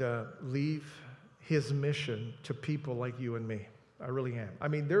would leave his mission to people like you and me. I really am. I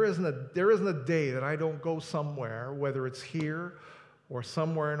mean, there isn't a day that I don't go somewhere, whether it's here or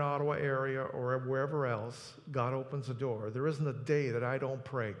somewhere in Ottawa area or wherever else, God opens a door. There isn't a day that I don't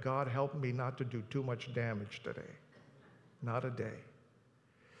pray, God, help me not to do too much damage today. Not a day.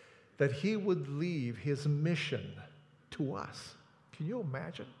 That he would leave his mission to us. Can you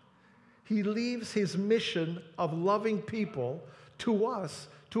imagine? He leaves his mission of loving people to us,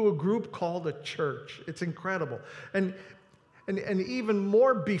 to a group called a church. It's incredible. And even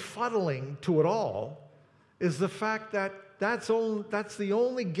more befuddling to it all is the fact that that's the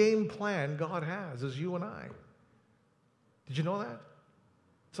only game plan God has, is you and I. Did you know that?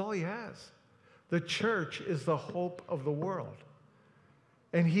 That's all he has. The church is the hope of the world.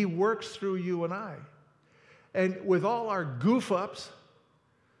 And he works through you and I. And with all our goof-ups,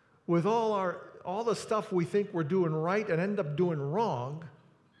 with all the stuff we think we're doing right and end up doing wrong,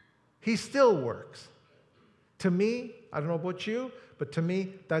 he still works. To me, I don't know about you, but to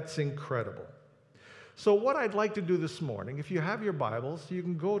me, that's incredible. So what I'd like to do this morning, if you have your Bibles, you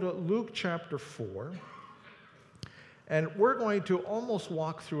can go to Luke chapter 4, and we're going to almost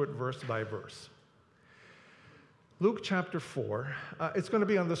walk through it verse by verse. Luke chapter 4, it's going to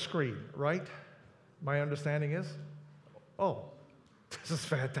be on the screen, right? My understanding is? Oh, this is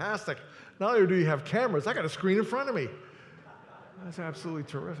fantastic. Not only do you have cameras, I got a screen in front of me. That's absolutely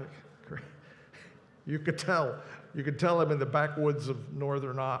terrific. Great. You could tell I'm in the backwoods of North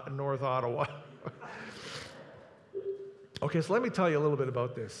Ottawa. Okay, so let me tell you a little bit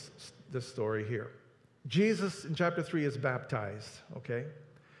about this story here. Jesus in chapter 3 is baptized, okay?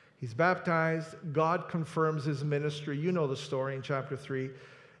 He's baptized. God confirms his ministry. You know the story in chapter 3.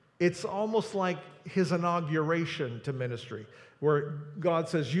 It's almost like his inauguration to ministry, where God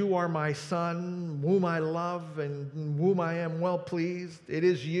says, you are my son, whom I love and whom I am well pleased. It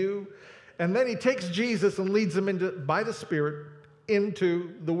is you. And then he takes Jesus and leads him by the Spirit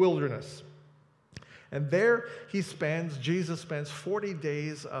into the wilderness. And there Jesus spends 40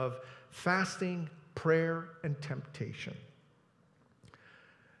 days of fasting, prayer, and temptation.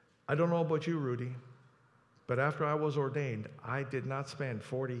 I don't know about you, Rudy, but after I was ordained, I did not spend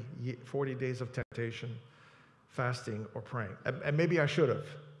 40 days of temptation, fasting, or praying. And maybe I should have.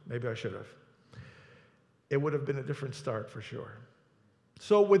 Maybe I should have. It would have been a different start for sure.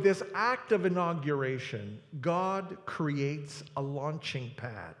 So with this act of inauguration, God creates a launching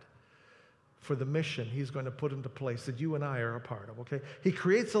pad for the mission he's going to put into place that you and I are a part of, okay? He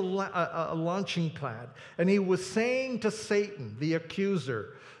creates a launching pad, and he was saying to Satan, the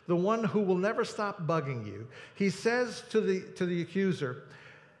accuser, the one who will never stop bugging you, he says to the accuser,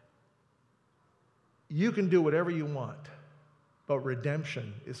 you can do whatever you want, but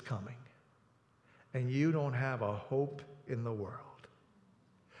redemption is coming, and you don't have a hope in the world.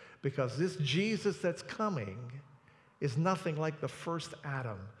 Because this Jesus that's coming is nothing like the first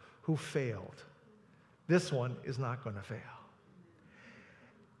Adam who failed. This one is not going to fail.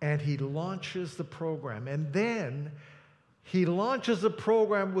 And he launches the program. And then he launches a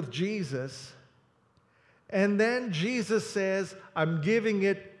program with Jesus, And then Jesus says, I'm giving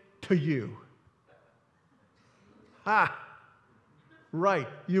it to you. Ah, right,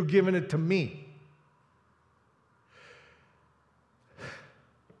 you're giving it to me.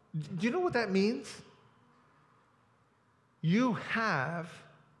 Do you know what that means?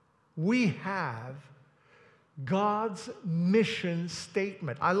 We have God's mission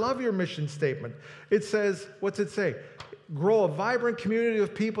statement. I love your mission statement. It says, what's it say? Grow a vibrant community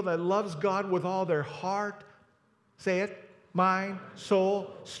of people that loves God with all their heart, say it, mind,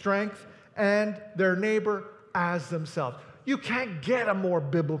 soul, strength, and their neighbor as themselves. You can't get a more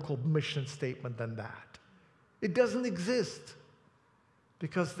biblical mission statement than that. It doesn't exist,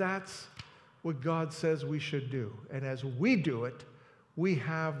 because that's what God says we should do. And as we do it, we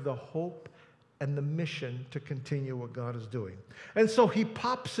have the hope and the mission to continue what God is doing. And so he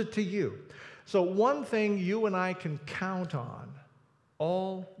pops it to you. So one thing you and I can count on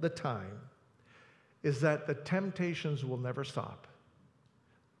all the time is that the temptations will never stop.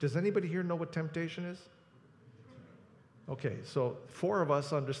 Does anybody here know what temptation is? Okay, so 4 of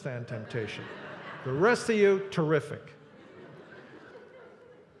us understand temptation. The rest of you, terrific.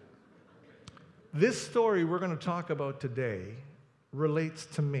 This story we're going to talk about today relates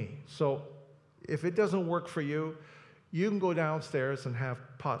to me. So if it doesn't work for you, you can go downstairs and have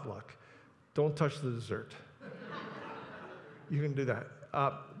potluck. Don't touch the dessert. You can do that.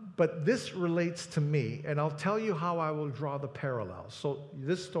 But this relates to me, and I'll tell you how I will draw the parallels. So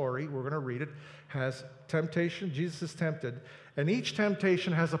this story, we're going to read it, has temptation. Jesus is tempted, and each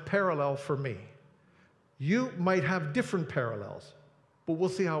temptation has a parallel for me. You might have different parallels, but we'll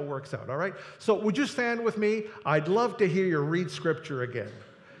see how it works out, all right? So would you stand with me? I'd love to hear you read Scripture again.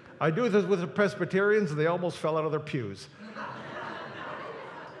 I do this with the Presbyterians, and they almost fell out of their pews.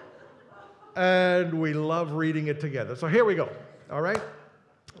 And we love reading it together. So here we go, all right?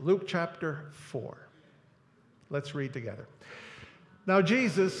 Luke chapter 4. Let's read together. Now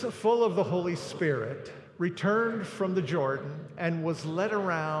Jesus, full of the Holy Spirit, returned from the Jordan and was led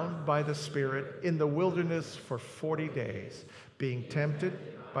around by the Spirit in the wilderness for 40 days, being tempted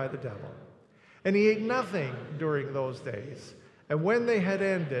by the devil. And he ate nothing during those days. And when they had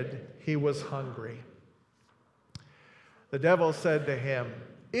ended, he was hungry. The devil said to him,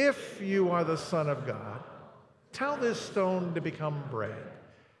 "If you are the Son of God, tell this stone to become bread."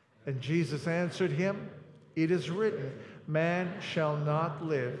 And Jesus answered him, "It is written, man shall not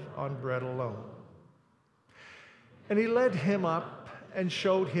live on bread alone." And he led him up and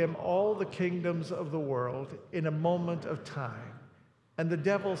showed him all the kingdoms of the world in a moment of time. And the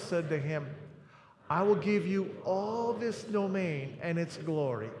devil said to him, "I will give you all this domain and its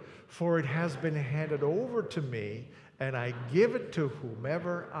glory, for it has been handed over to me, and I give it to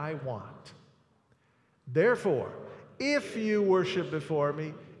whomever I want. Therefore, if you worship before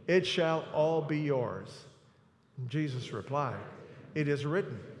me, it shall all be yours." And Jesus replied, "It is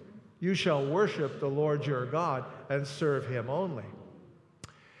written, you shall worship the Lord your God and serve him only."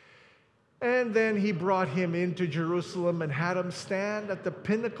 And then he brought him into Jerusalem and had him stand at the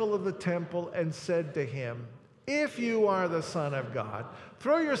pinnacle of the temple and said to him, "If you are the Son of God,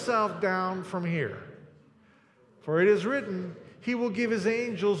 throw yourself down from here. For it is written, he will give his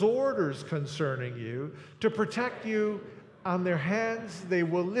angels orders concerning you to protect you on their hands. They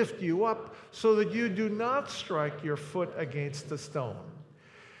will lift you up so that you do not strike your foot against a stone."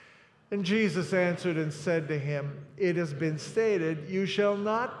 And Jesus answered and said to him, "It has been stated, you shall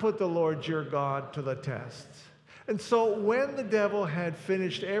not put the Lord your God to the test." And so when the devil had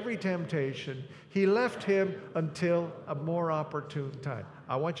finished every temptation, he left him until a more opportune time.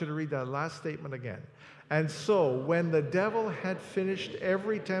 I want you to read that last statement again. And so when the devil had finished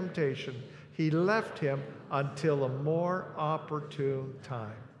every temptation, he left him until a more opportune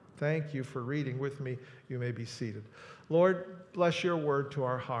time. Thank you for reading with me. You may be seated. Lord, bless your word to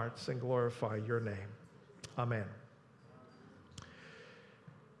our hearts and glorify your name. Amen.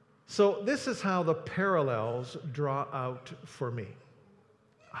 So this is how the parallels draw out for me.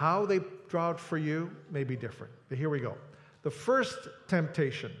 How they draw out for you may be different. But here we go. The first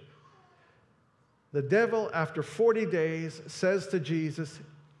temptation. The devil, after 40 days, says to Jesus,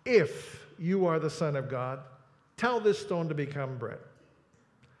 "If you are the Son of God, tell this stone to become bread."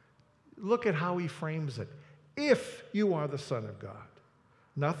 Look at how he frames it. If you are the Son of God.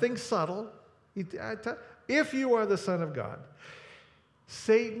 Nothing subtle. If you are the Son of God.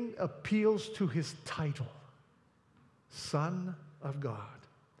 Satan appeals to his title, Son of God.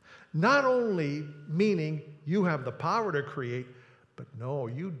 Not only meaning you have the power to create, but no,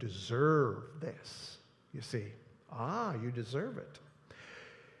 you deserve this, you see. You deserve it.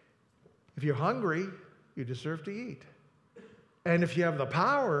 If you're hungry, you deserve to eat. And if you have the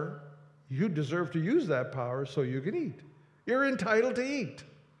power, You deserve to use that power so you can eat. You're entitled to eat.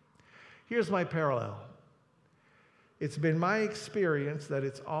 Here's my parallel. It's been my experience that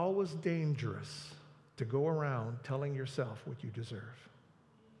it's always dangerous to go around telling yourself what you deserve.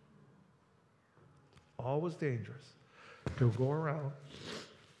 Always dangerous to go around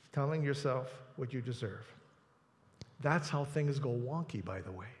telling yourself what you deserve. That's how things go wonky, by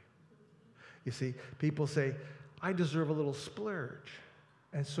the way. You see, people say, I deserve a little splurge.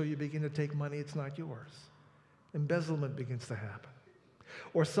 And so you begin to take money, it's not yours. Embezzlement begins to happen.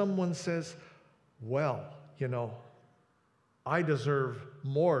 Or someone says, well, you know, I deserve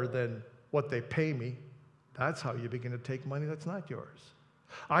more than what they pay me. That's how you begin to take money that's not yours.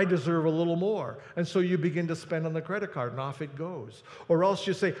 I deserve a little more. And so you begin to spend on the credit card, and off it goes. Or else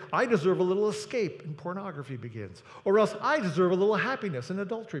you say, I deserve a little escape, and pornography begins. Or else I deserve a little happiness, and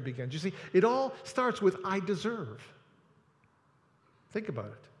adultery begins. You see, it all starts with I deserve. Think about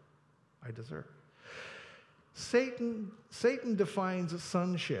it. I deserve. Satan defines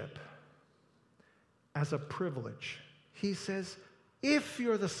sonship as a privilege. He says, if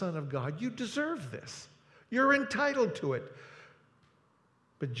you're the Son of God, you deserve this. You're entitled to it.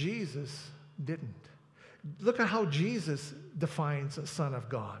 But Jesus didn't. Look at how Jesus defines a Son of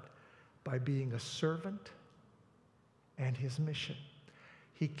God, by being a servant and his mission.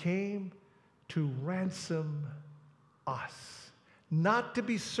 He came to ransom us, not to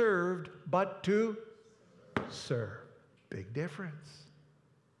be served, but to serve. Big difference.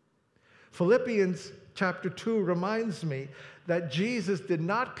 Philippians chapter 2 reminds me that Jesus did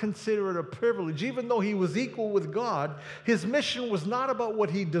not consider it a privilege. Even though he was equal with God, his mission was not about what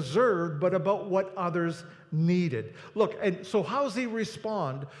he deserved, but about what others needed. Look, and so how does he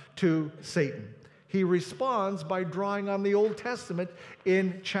respond to Satan? He responds by drawing on the Old Testament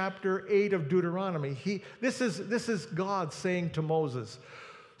in chapter 8 of Deuteronomy. This is God saying to Moses,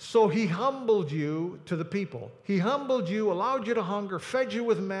 so he humbled you to the people. He humbled you, allowed you to hunger, fed you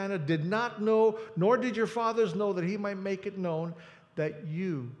with manna, did not know, nor did your fathers know, that he might make it known that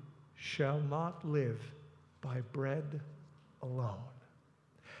you shall not live by bread alone,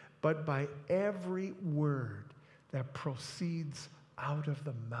 but by every word that proceeds out of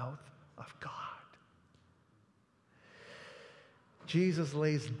the mouth of God. Jesus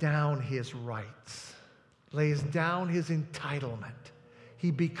lays down his rights, lays down his entitlement. He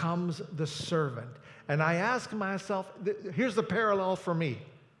becomes the servant. And I ask myself, here's the parallel for me.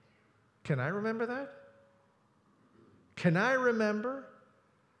 Can I remember that? Can I remember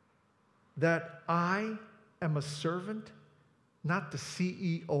that I am a servant, not the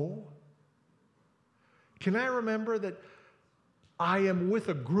CEO? Can I remember that I am with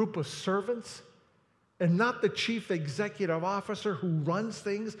a group of servants and not the chief executive officer who runs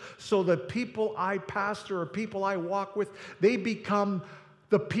things, so that people I pastor or people I walk with, they become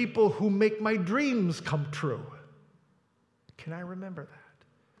the people who make my dreams come true? Can I remember that?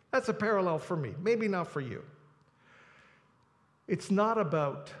 That's a parallel for me, maybe not for you. It's not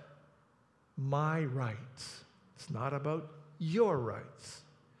about my rights. It's not about your rights.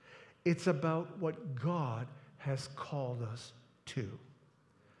 It's about what God has called us to.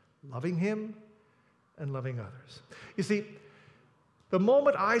 Loving him and loving others. You see, the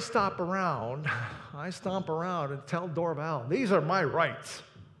moment I stomp around and tell Dorval, these are my rights,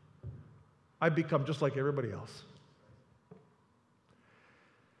 I become just like everybody else.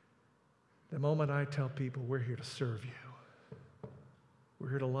 The moment I tell people, we're here to serve you, we're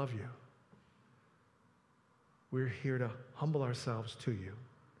here to love you, we're here to humble ourselves to you,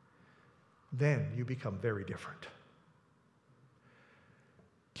 then you become very different.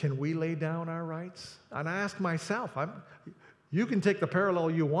 Can we lay down our rights? And I ask myself, you can take the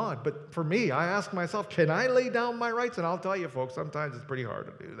parallel you want, but for me, I ask myself, can I lay down my rights? And I'll tell you, folks, sometimes it's pretty hard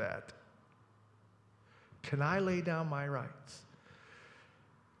to do that. Can I lay down my rights?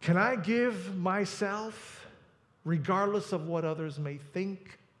 Can I give myself, regardless of what others may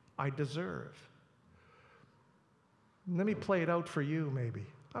think I deserve? Let me play it out for you, maybe.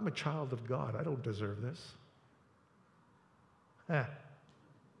 I'm a child of God. I don't deserve this.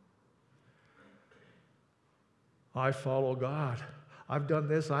 I follow God. I've done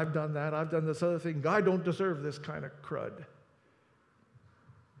this, I've done that, I've done this other thing. I don't deserve this kind of crud.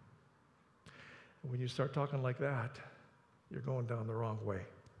 When you start talking like that, you're going down the wrong way,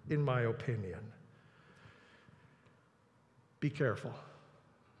 in my opinion. Be careful.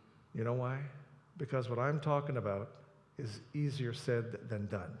 You know why? Because what I'm talking about is easier said than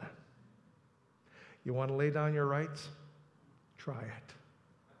done. You want to lay down your rights? Try it.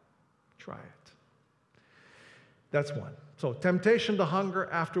 Try it. That's one. So, temptation to hunger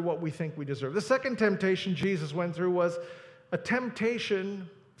after what we think we deserve. The second temptation Jesus went through was a temptation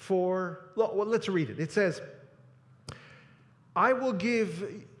well, let's read it. It says, I will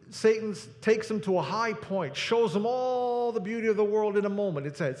give, Satan takes him to a high point, shows him all the beauty of the world in a moment.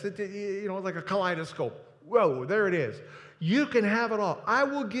 It says, like a kaleidoscope. Whoa, there it is. You can have it all. I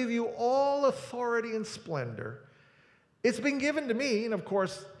will give you all authority and splendor. It's been given to me. And of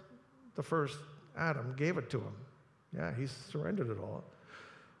course, the first Adam gave it to him. Yeah, he surrendered it all.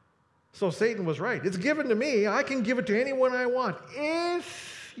 So Satan was right. It's given to me. I can give it to anyone I want.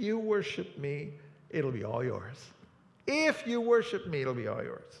 If you worship me, it'll be all yours. If you worship me, it'll be all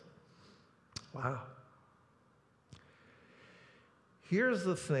yours. Wow. Here's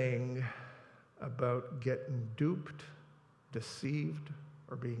the thing about getting duped, deceived,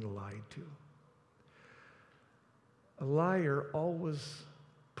 or being lied to. A liar always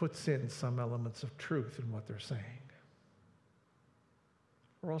puts in some elements of truth in what they're saying.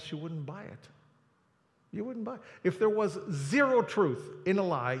 Or else you wouldn't buy it. You wouldn't buy it. If there was zero truth in a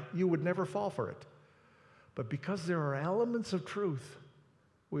lie, you would never fall for it. But because there are elements of truth,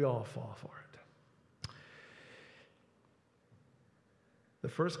 we all fall for it. The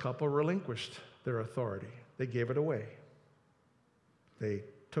first couple relinquished their authority. They gave it away. They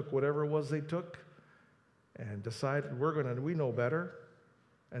took whatever it was they took and decided, we know better.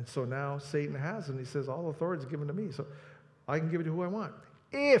 And so now Satan has it, and he says, all authority is given to me, so I can give it to who I want.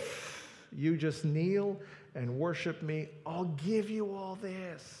 If you just kneel and worship me, I'll give you all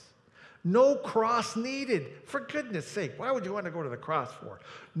this. No cross needed. For goodness sake, why would you want to go to the cross for?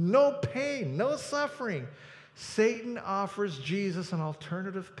 No pain, no suffering. Satan offers Jesus an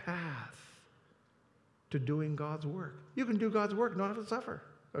alternative path to doing God's work. You can do God's work, not have to suffer,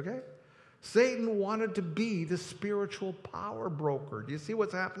 okay? Satan wanted to be the spiritual power broker. Do you see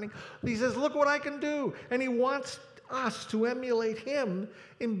what's happening? He says, look what I can do. And he wants us to emulate him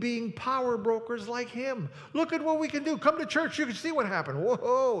in being power brokers like him. Look at what we can do. Come to church, you can see what happened.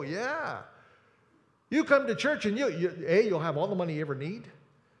 Whoa, yeah. You come to church and you'll have all the money you ever need.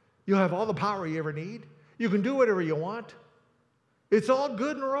 You'll have all the power you ever need. You can do whatever you want. It's all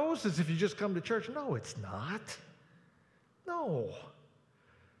good and roses if you just come to church. No, it's not. No.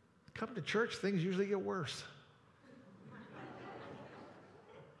 Come to church, things usually get worse.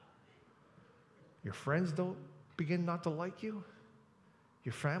 Your friends don't begin not to like you.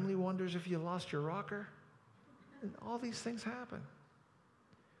 Your family wonders if you lost your rocker. And all these things happen.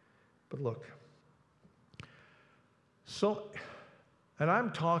 But look, and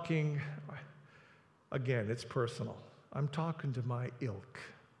I'm talking, again, it's personal. I'm talking to my ilk.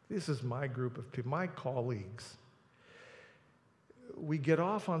 This is my group of people, my colleagues. We get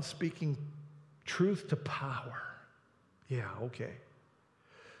off on speaking truth to power. Yeah, okay.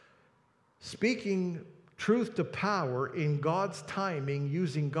 Speaking truth to power in God's timing,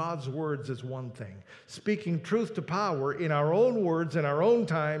 using God's words is one thing. Speaking truth to power in our own words, in our own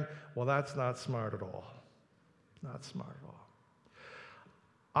time, well, that's not smart at all. Not smart at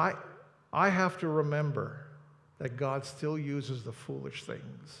all. I have to remember that God still uses the foolish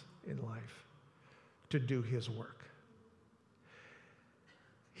things in life to do his work.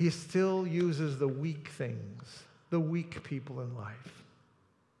 He still uses the weak things, the weak people in life.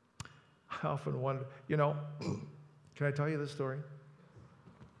 I often wonder, can I tell you this story?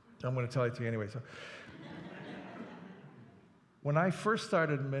 I'm going to tell it to you anyway. So, when I first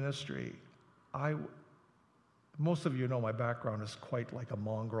started ministry, most of you know my background is quite like a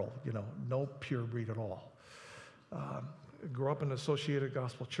mongrel, no pure breed at all. Grew up in an Associated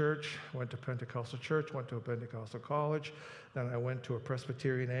Gospel Church, went to Pentecostal church, went to a Pentecostal college, then I went to a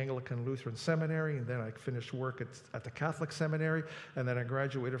Presbyterian Anglican Lutheran seminary, and then I finished work at the Catholic seminary, and then I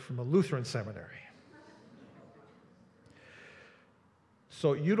graduated from a Lutheran seminary.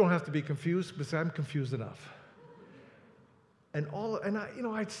 So you don't have to be confused, because I'm confused enough.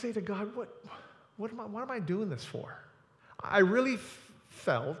 I'd say to God, what am I doing this for? I really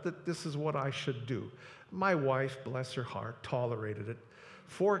felt that this is what I should do. My wife, bless her heart, tolerated it.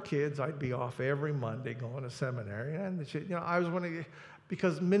 4 kids, I'd be off every Monday going to seminary. And I was wondering,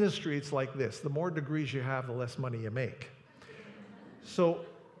 because ministry, it's like this. The more degrees you have, the less money you make. So,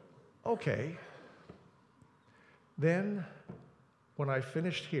 okay. Then, when I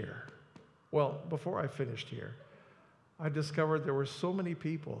finished here, before I finished here, I discovered there were so many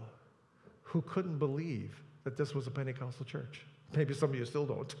people who couldn't believe that this was a Pentecostal church. Maybe some of you still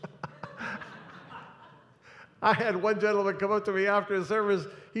don't. I had one gentleman come up to me after the service.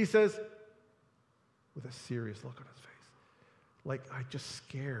 He says, with a serious look on his face, like I just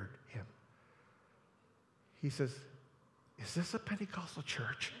scared him. He says, is this a Pentecostal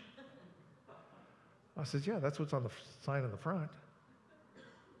church? I said, yeah, that's what's on the sign on the front.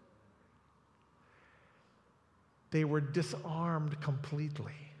 They were disarmed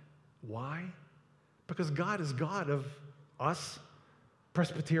completely. Why? Because God is God of us,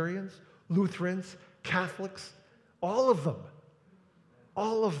 Presbyterians, Lutherans, Catholics, all of them.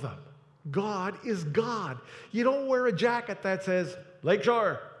 All of them. God is God. You don't wear a jacket that says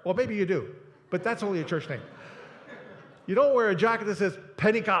Lakeshore. Well, maybe you do, but that's only a church name. You don't wear a jacket that says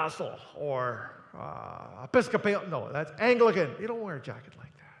Pentecostal or Episcopal. No, that's Anglican. You don't wear a jacket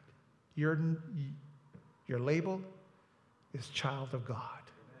like that. Your label is child of God.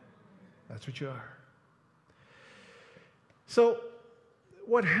 That's what you are. So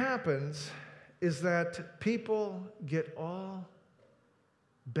what happens is that people get all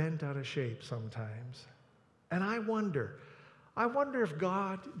bent out of shape sometimes. And I wonder if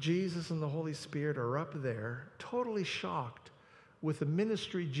God, Jesus, and the Holy Spirit are up there totally shocked with the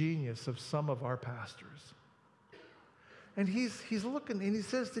ministry genius of some of our pastors. And he's looking and he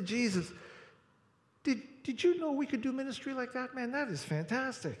says to Jesus, did you know we could do ministry like that? Man, that is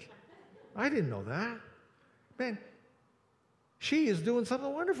fantastic. I didn't know that. Man, she is doing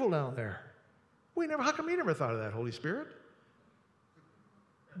something wonderful down there. How come you never thought of that, Holy Spirit?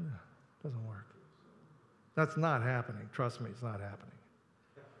 No, doesn't work. That's not happening. Trust me, it's not happening.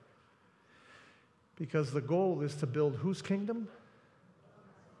 Because the goal is to build whose kingdom?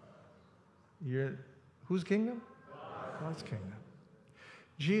 Whose kingdom? God's kingdom.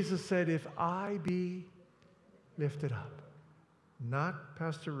 Jesus said, if I be lifted up, not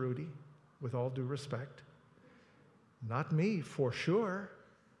Pastor Rudy, with all due respect, not me, for sure.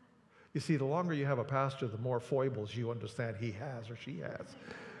 You see, the longer you have a pastor, the more foibles you understand he has or she has.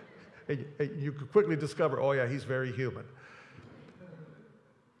 And you could quickly discover, oh yeah, he's very human.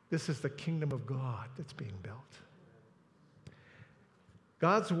 This is the kingdom of God that's being built.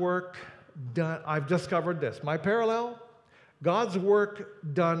 God's work done, I've discovered this. My parallel, God's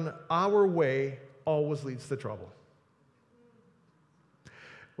work done our way always leads to trouble.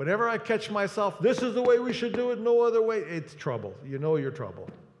 Whenever I catch myself, this is the way we should do it, no other way, it's trouble. You know you're trouble.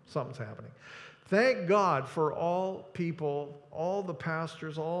 Something's happening. Thank God for all people, all the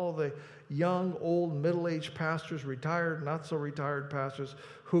pastors, all the young, old, middle-aged pastors, retired, not so retired pastors,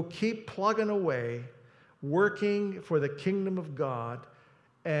 who keep plugging away, working for the kingdom of God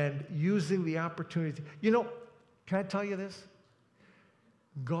and using the opportunity. You know, can I tell you this?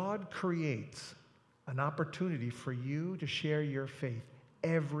 God creates an opportunity for you to share your faith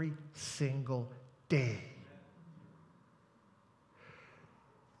every single day.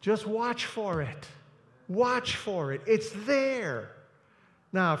 Just watch for it. Watch for it. It's there.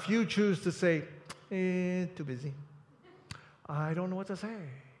 Now, if you choose to say, too busy, I don't know what to say,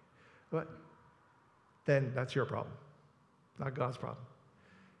 but then that's your problem, not God's problem.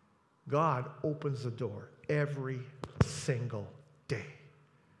 God opens the door every single day.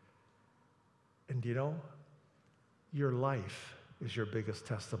 And you know, your life is your biggest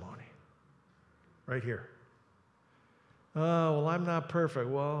testimony. Right here. Oh, well, I'm not perfect.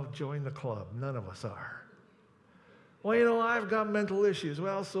 Well, join the club. None of us are. Well, you know, I've got mental issues.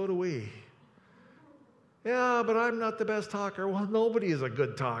 Well, so do we. Yeah, but I'm not the best talker. Well, nobody is a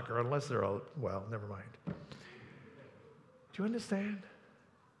good talker unless they're well, never mind. Do you understand?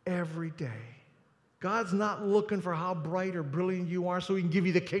 Every day. God's not looking for how bright or brilliant you are so he can give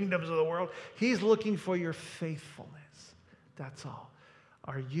you the kingdoms of the world. He's looking for your faithfulness. That's all.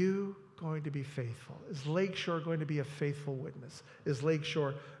 Are you going to be faithful? Is Lakeshore going to be a faithful witness? Is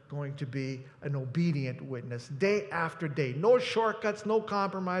Lakeshore going to be an obedient witness day after day? No shortcuts, no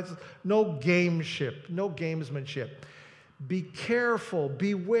compromises, no gamesmanship. Be careful,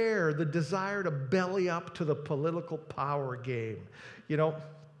 beware the desire to belly up to the political power game. You know,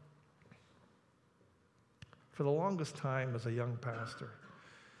 for the longest time as a young pastor,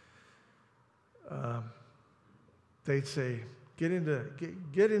 they'd say, get into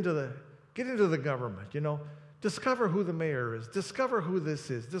the government, you know. Discover who the mayor is. Discover who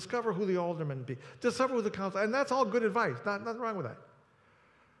this is. Discover who the alderman be. Discover who the council. And that's all good advice. Nothing wrong with that.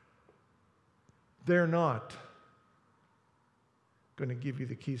 They're not going to give you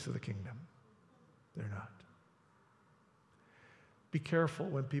the keys to the kingdom. They're not. Be careful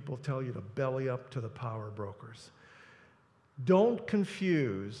when people tell you to belly up to the power brokers. Don't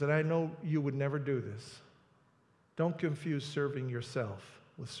confuse, and I know you would never do this, don't confuse serving yourself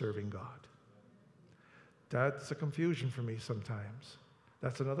with serving God. That's a confusion for me sometimes.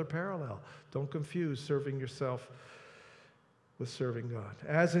 That's another parallel. Don't confuse serving yourself with serving God.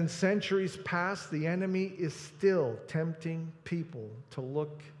 As in centuries past, the enemy is still tempting people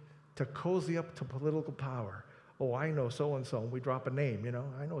to cozy up to political power. Oh, I know so-and-so, and we drop a name, you know.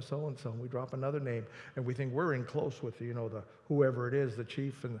 I know so-and-so, and we drop another name, and we think we're in close with, you know, the whoever it is, the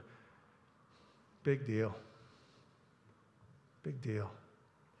chief, and big deal. Big deal.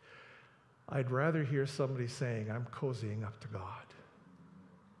 I'd rather hear somebody saying, I'm cozying up to God.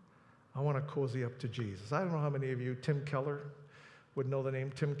 I want to cozy up to Jesus. I don't know how many of you, Tim Keller, would know the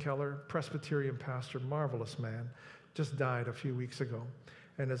name Tim Keller, Presbyterian pastor, marvelous man, just died a few weeks ago.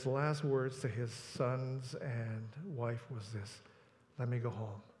 And his last words to his sons and wife was this: let me go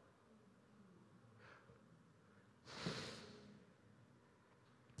home.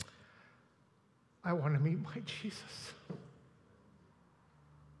 I want to meet my Jesus.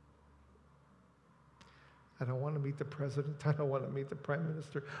 I don't want to meet the president. I don't want to meet the prime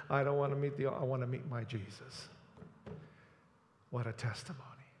minister. I don't want to meet I want to meet my Jesus. What a testimony.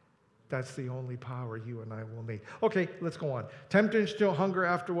 That's the only power you and I will need. Okay, let's go on. Temptation to hunger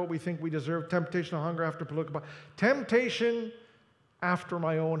after what we think we deserve. Temptation to hunger after political power. Temptation after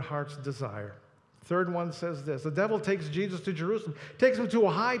my own heart's desire. Third one says this: the devil takes Jesus to Jerusalem, takes him to a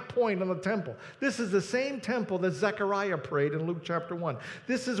high point on the temple. This is the same temple that Zechariah prayed in Luke chapter 1.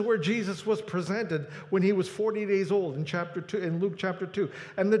 This is where Jesus was presented when he was 40 days old in Luke chapter 2.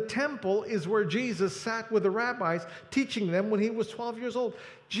 And the temple is where Jesus sat with the rabbis, teaching them when he was 12 years old.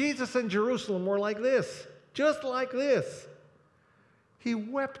 Jesus and Jerusalem were like this, just like this. He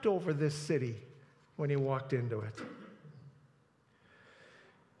wept over this city when he walked into it.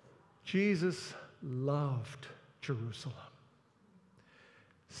 Jesus loved Jerusalem.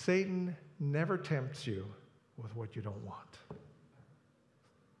 Satan never tempts you with what you don't want.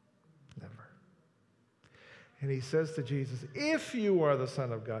 Never. And he says to Jesus, if you are the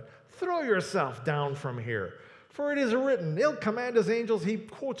Son of God, throw yourself down from here. For it is written, he'll command his angels. He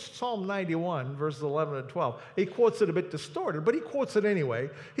quotes Psalm 91, verses 11 and 12. He quotes it a bit distorted, but he quotes it anyway.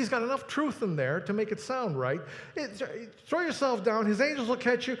 He's got enough truth in there to make it sound right. Throw yourself down. His angels will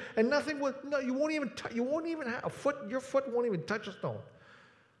catch you, and nothing will. No, you won't even have a foot. Your foot won't even touch a stone.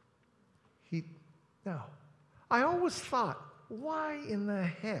 Now, I always thought, why in the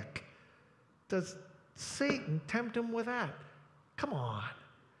heck does Satan tempt him with that? Come on.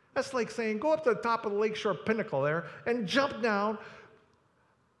 That's like saying, go up to the top of the lakeshore pinnacle there and jump down.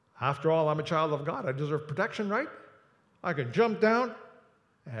 After all, I'm a child of God. I deserve protection, right? I can jump down,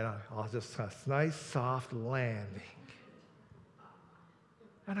 and I'll just have a nice, soft landing.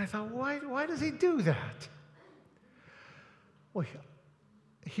 And I thought, why does he do that? Well,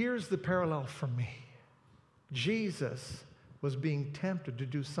 here's the parallel for me. Jesus was being tempted to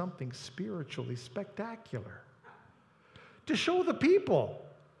do something spiritually spectacular, to show the people,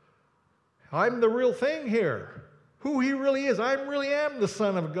 I'm the real thing here, who he really is. I really am the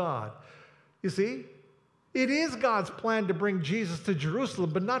Son of God. You see, it is God's plan to bring Jesus to Jerusalem,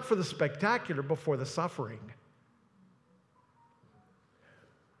 but not for the spectacular, but for the suffering.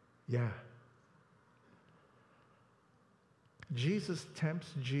 Yeah. Jesus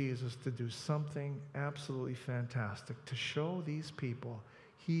tempts Jesus to do something absolutely fantastic, to show these people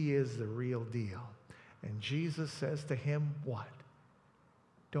he is the real deal. And Jesus says to him, what?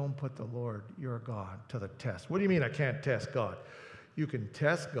 Don't put the Lord, your God, to the test. What do you mean I can't test God? You can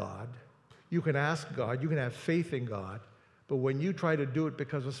test God. You can ask God. You can have faith in God. But when you try to do it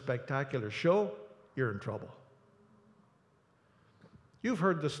because of a spectacular show, you're in trouble. You've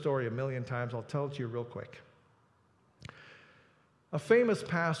heard this story a million times. I'll tell it to you real quick. A famous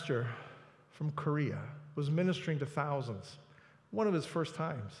pastor from Korea was ministering to thousands. One of his first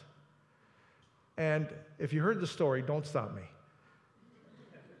times. And if you heard the story, don't stop me.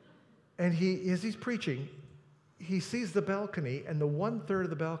 And as he's preaching, he sees the balcony, and the 1/3 of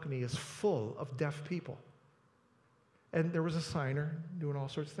the balcony is full of deaf people. And there was a signer doing all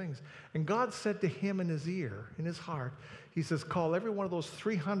sorts of things. And God said to him in his ear, in his heart, he says, call every one of those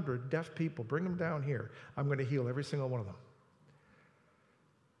 300 deaf people, bring them down here. I'm going to heal every single one of them.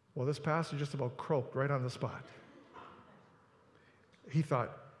 Well, this pastor just about croaked right on the spot. He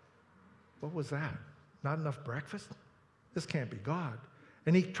thought, what was that? Not enough breakfast? This can't be God.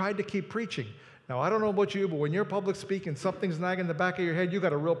 And he tried to keep preaching. Now, I don't know about you, but when you're public speaking, something's nagging in the back of your head, you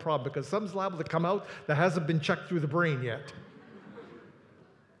got a real problem because something's liable to come out that hasn't been checked through the brain yet.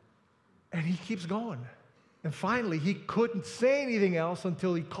 And he keeps going. And finally, he couldn't say anything else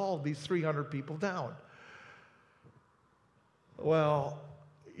until he called these 300 people down. Well,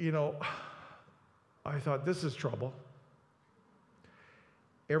 I thought, this is trouble.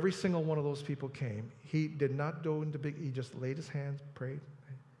 Every single one of those people came. He did not go into he just laid his hands, prayed.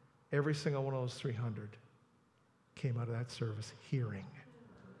 Every single one of those 300 came out of that service hearing.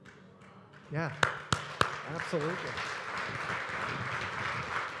 Yeah, absolutely.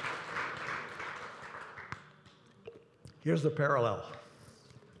 Here's the parallel.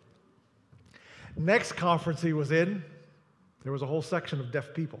 Next conference he was in, there was a whole section of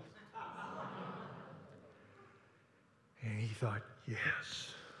deaf people. And he thought,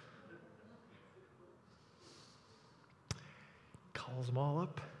 yes. calls them all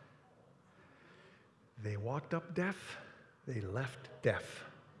up. They walked up deaf, they left deaf.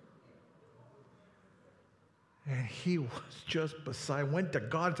 And he was just beside, went to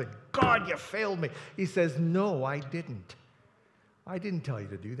God and said, God, you failed me. He says, no, I didn't. I didn't tell you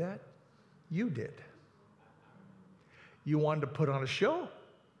to do that. You did. You wanted to put on a show.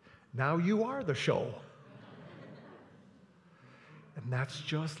 Now you are the show. And that's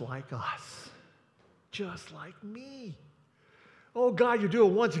just like us. Just like me. Oh, God, you do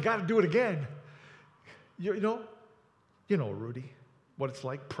it once, you got to do it again. You know, Rudy, what it's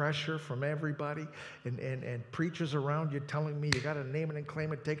like, pressure from everybody and preachers around you telling me you got to name it and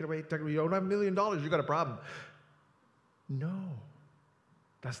claim it, take it away, you don't have $1 million, you got a problem. No,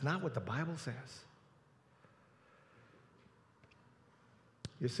 that's not what the Bible says.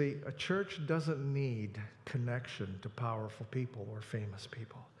 You see, a church doesn't need connection to powerful people or famous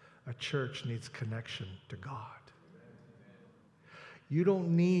people. A church needs connection to God. You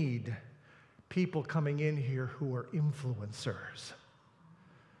don't need people coming in here who are influencers.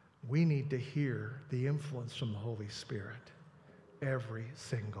 We need to hear the influence from the Holy Spirit every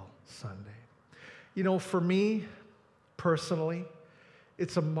single Sunday. You know, for me, personally,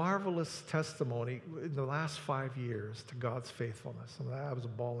 it's a marvelous testimony in the last 5 years to God's faithfulness. And I was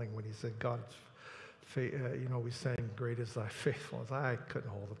bawling when he said, God's we sang, great is thy faithfulness. I couldn't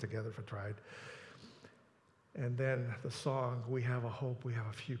hold it together if I tried. And then the song, we have a hope, we have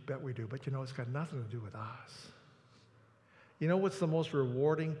a few, bet we do. But you know, it's got nothing to do with us. You know what's the most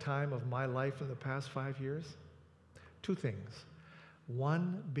rewarding time of my life in the past 5 years? 2 things.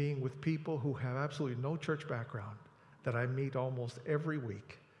 One, being with people who have absolutely no church background that I meet almost every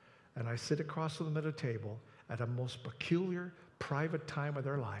week. And I sit across from them at a table at a most peculiar, private time of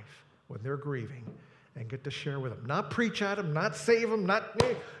their life when they're grieving and get to share with them. Not preach at them, not save them,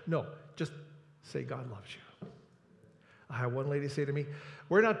 no, just say God loves you. I had one lady say to me,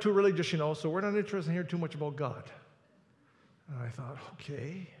 we're not too religious, so we're not interested in hearing too much about God. And I thought,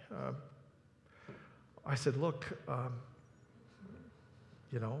 okay. I said, look,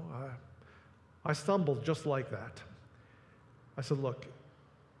 I stumbled just like that. I said, look,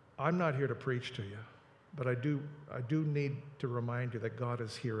 I'm not here to preach to you, but I do need to remind you that God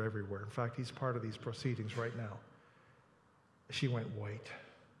is here everywhere. In fact, he's part of these proceedings right now. She went white.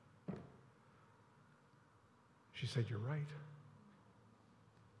 She said, you're right.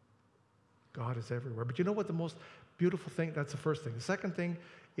 God is everywhere. But you know what the most beautiful thing, that's the first thing. The second thing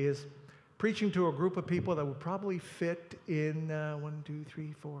is preaching to a group of people that would probably fit in 1, 2,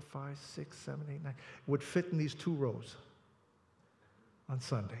 3, 4, 5, 6, 7, 8, 9, would fit in these 2 rows on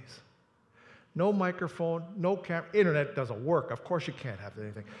Sundays. No microphone, no camera. Internet doesn't work. Of course you can't have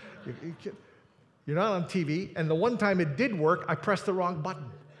anything. You're not on TV. And the one time it did work, I pressed the wrong button.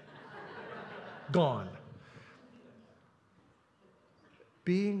 Gone.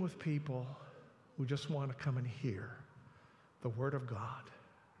 Being with people who just want to come and hear the Word of God.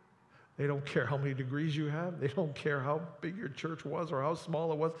 They don't care how many degrees you have. They don't care how big your church was or how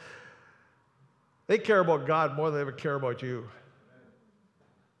small it was. They care about God more than they ever care about you.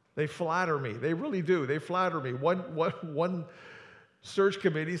 They flatter me. They really do. They flatter me. One search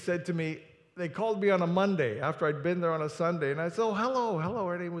committee said to me, they called me on a Monday after I'd been there on a Sunday, and I said, oh, hello.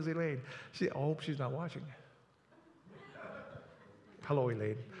 Her name was Elaine. I hope she's not watching. Hello,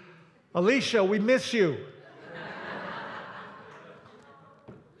 Elaine. Alicia, we miss you.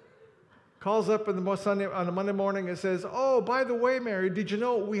 Calls up on a Monday morning and says, oh, by the way, Mary, did you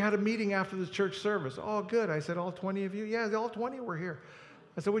know we had a meeting after the church service? Oh, good. I said, all 20 of you? Yeah, all 20 were here.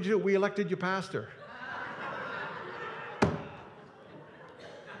 I said, what'd you do? We elected you pastor.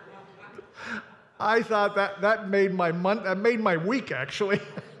 I thought that made my month, that made my week, actually.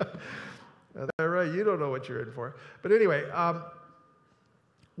 That's right, you don't know what you're in for. But anyway,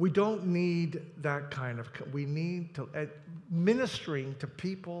 we don't need that kind of, we need to, ministering to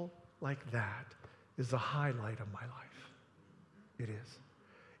people like that is the highlight of my life. It is.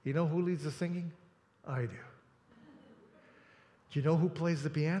 You know who leads the singing? I do. Do you know who plays the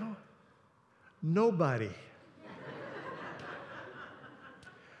piano? Nobody.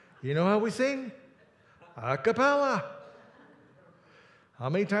 You know how we sing? A cappella. How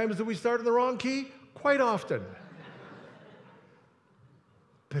many times do we start in the wrong key? Quite often.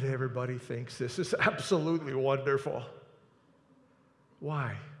 But everybody thinks this is absolutely wonderful.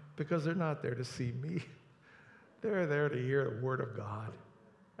 Why? Because they're not there to see me. They're there to hear the Word of God.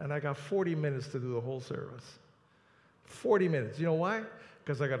 And I got 40 minutes to do the whole service. 40 minutes. You know why?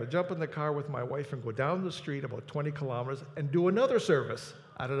 Because I got to jump in the car with my wife and go down the street about 20 kilometers and do another service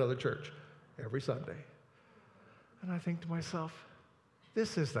at another church every Sunday. And I think to myself,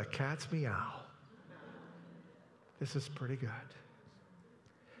 this is the cat's meow. This is pretty good.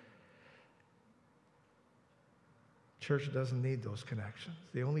 Church doesn't need those connections.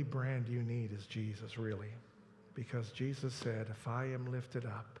 The only brand you need is Jesus, really. Because Jesus said, if I am lifted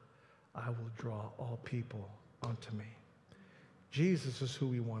up, I will draw all people unto me. Jesus is who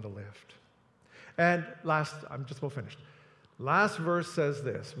we want to lift. And last, I'm just about finished. Last verse says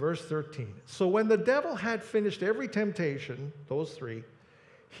this, verse 13. So when the devil had finished every temptation, those three,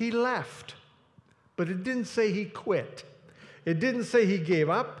 he left. But it didn't say he quit. It didn't say he gave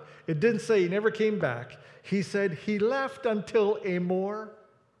up. It didn't say he never came back. He said he left until a more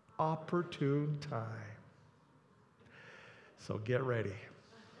opportune time. So get ready.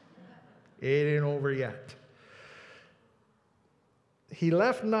 It ain't over yet. He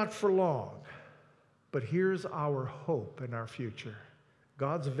left not for long, but here's our hope and our future.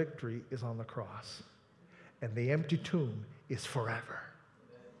 God's victory is on the cross, and the empty tomb is forever.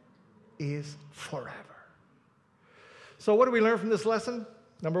 Is forever. So what do we learn from this lesson?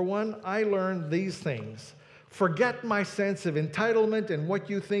 Number one, I learned these things. Forget my sense of entitlement and what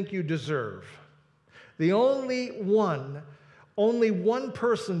you think you deserve. The only one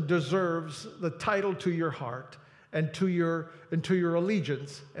person deserves the title to your heart and to your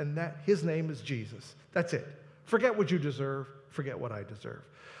allegiance, and that his name is Jesus. That's it. Forget what you deserve. Forget what I deserve.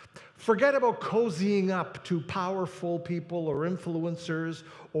 Forget about cozying up to powerful people or influencers,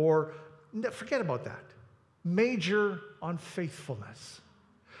 or forget about that. Major on faithfulness.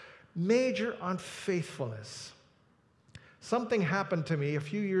 Major on faithfulness. Something happened to me a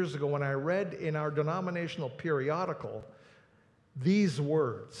few years ago when I read in our denominational periodical these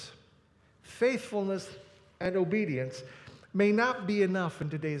words. Faithfulness and obedience may not be enough in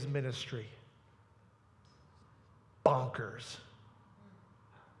today's ministry. Bonkers.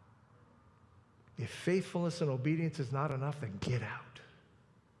 If faithfulness and obedience is not enough, then get out.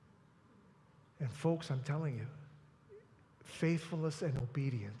 And folks, I'm telling you, faithfulness and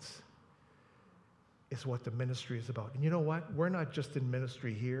obedience is what the ministry is about. And you know what? We're not just in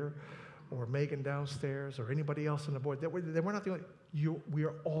ministry here, or Megan downstairs, or anybody else on the board. We're not the only. We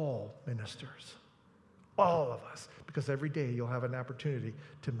are all ministers. All of us. Because every day you'll have an opportunity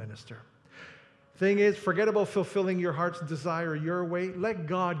to minister. Thing is, forget about fulfilling your heart's desire your way. Let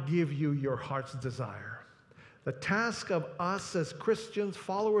God give you your heart's desire. The task of us as Christians,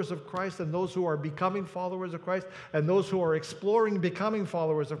 followers of Christ, and those who are becoming followers of Christ, and those who are exploring becoming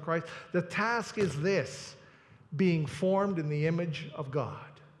followers of Christ, the task is this: being formed in the image of God.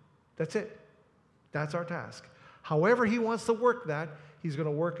 That's it. That's our task. However he wants to work that, he's going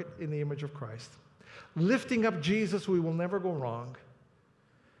to work it in the image of Christ. Lifting up Jesus, we will never go wrong.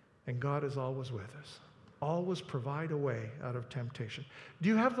 And God is always with us. Always provide a way out of temptation. Do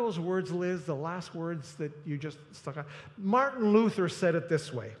you have those words, Liz, the last words that you just stuck on? Martin Luther said it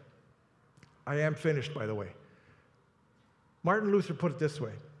this way. I am finished, by the way. Martin Luther put it this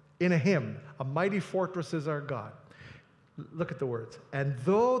way. In a hymn, "A mighty fortress is our God." Look at the words. "And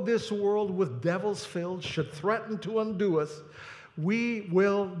though this world with devils filled should threaten to undo us, we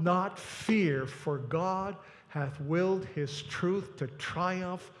will not fear, for God hath willed his truth to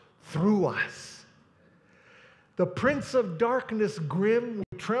triumph through us. The prince of darkness grim,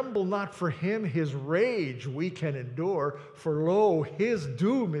 we tremble not for him. His rage we can endure, for lo, his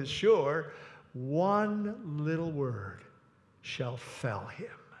doom is sure. One little word shall fell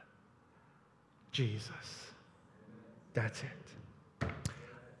him. Jesus." That's it.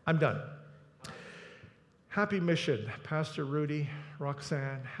 I'm done. Happy mission, Pastor Rudy,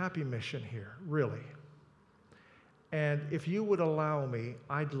 Roxanne, happy mission here, really. And if you would allow me,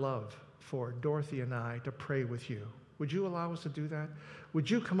 I'd love for Dorothy and I to pray with you. Would you allow us to do that? Would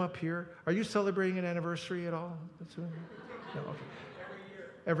you come up here? Are you celebrating an anniversary at all? No, okay.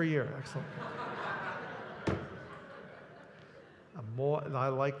 Every year, excellent. I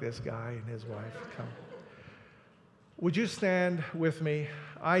like this guy and his wife. Come. Would you stand with me?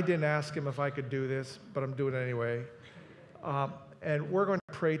 I didn't ask him if I could do this, but I'm doing it anyway. And we're going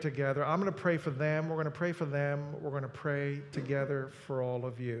to pray together. I'm going to pray for them. We're going to pray for them. We're going to pray together for all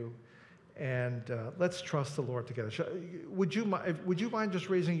of you. And let's trust the Lord together. Would you mind just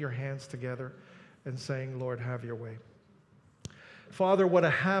raising your hands together and saying, "Lord, have your way." Father, what a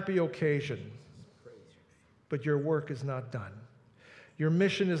happy occasion. But your work is not done. Your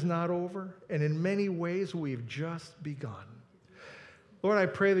mission is not over, and in many ways we've just begun. Lord, I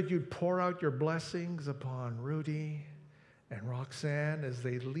pray that you'd pour out your blessings upon Rudy and Roxanne as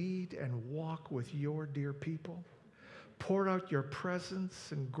they lead and walk with your dear people. Pour out your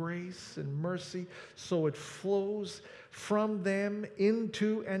presence and grace and mercy so it flows from them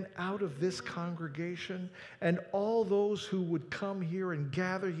into and out of this congregation, and all those who would come here and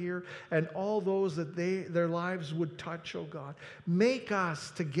gather here, and all those that their lives would touch, oh God. Make us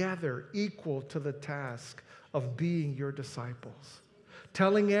together equal to the task of being your disciples,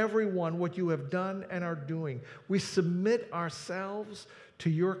 telling everyone what you have done and are doing. We submit ourselves to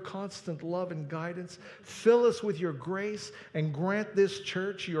your constant love and guidance. Fill us with your grace and grant this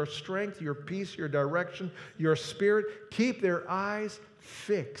church your strength, your peace, your direction, your spirit. Keep their eyes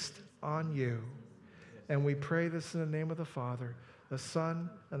fixed on you. And we pray this in the name of the Father, the Son,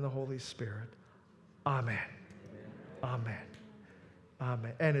 and the Holy Spirit. Amen. Amen.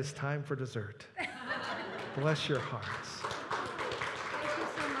 Amen. And it's time for dessert. Bless your hearts. Thank you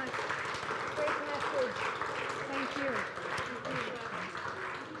so much. Great message. Thank you.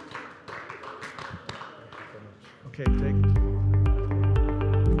 Okay, take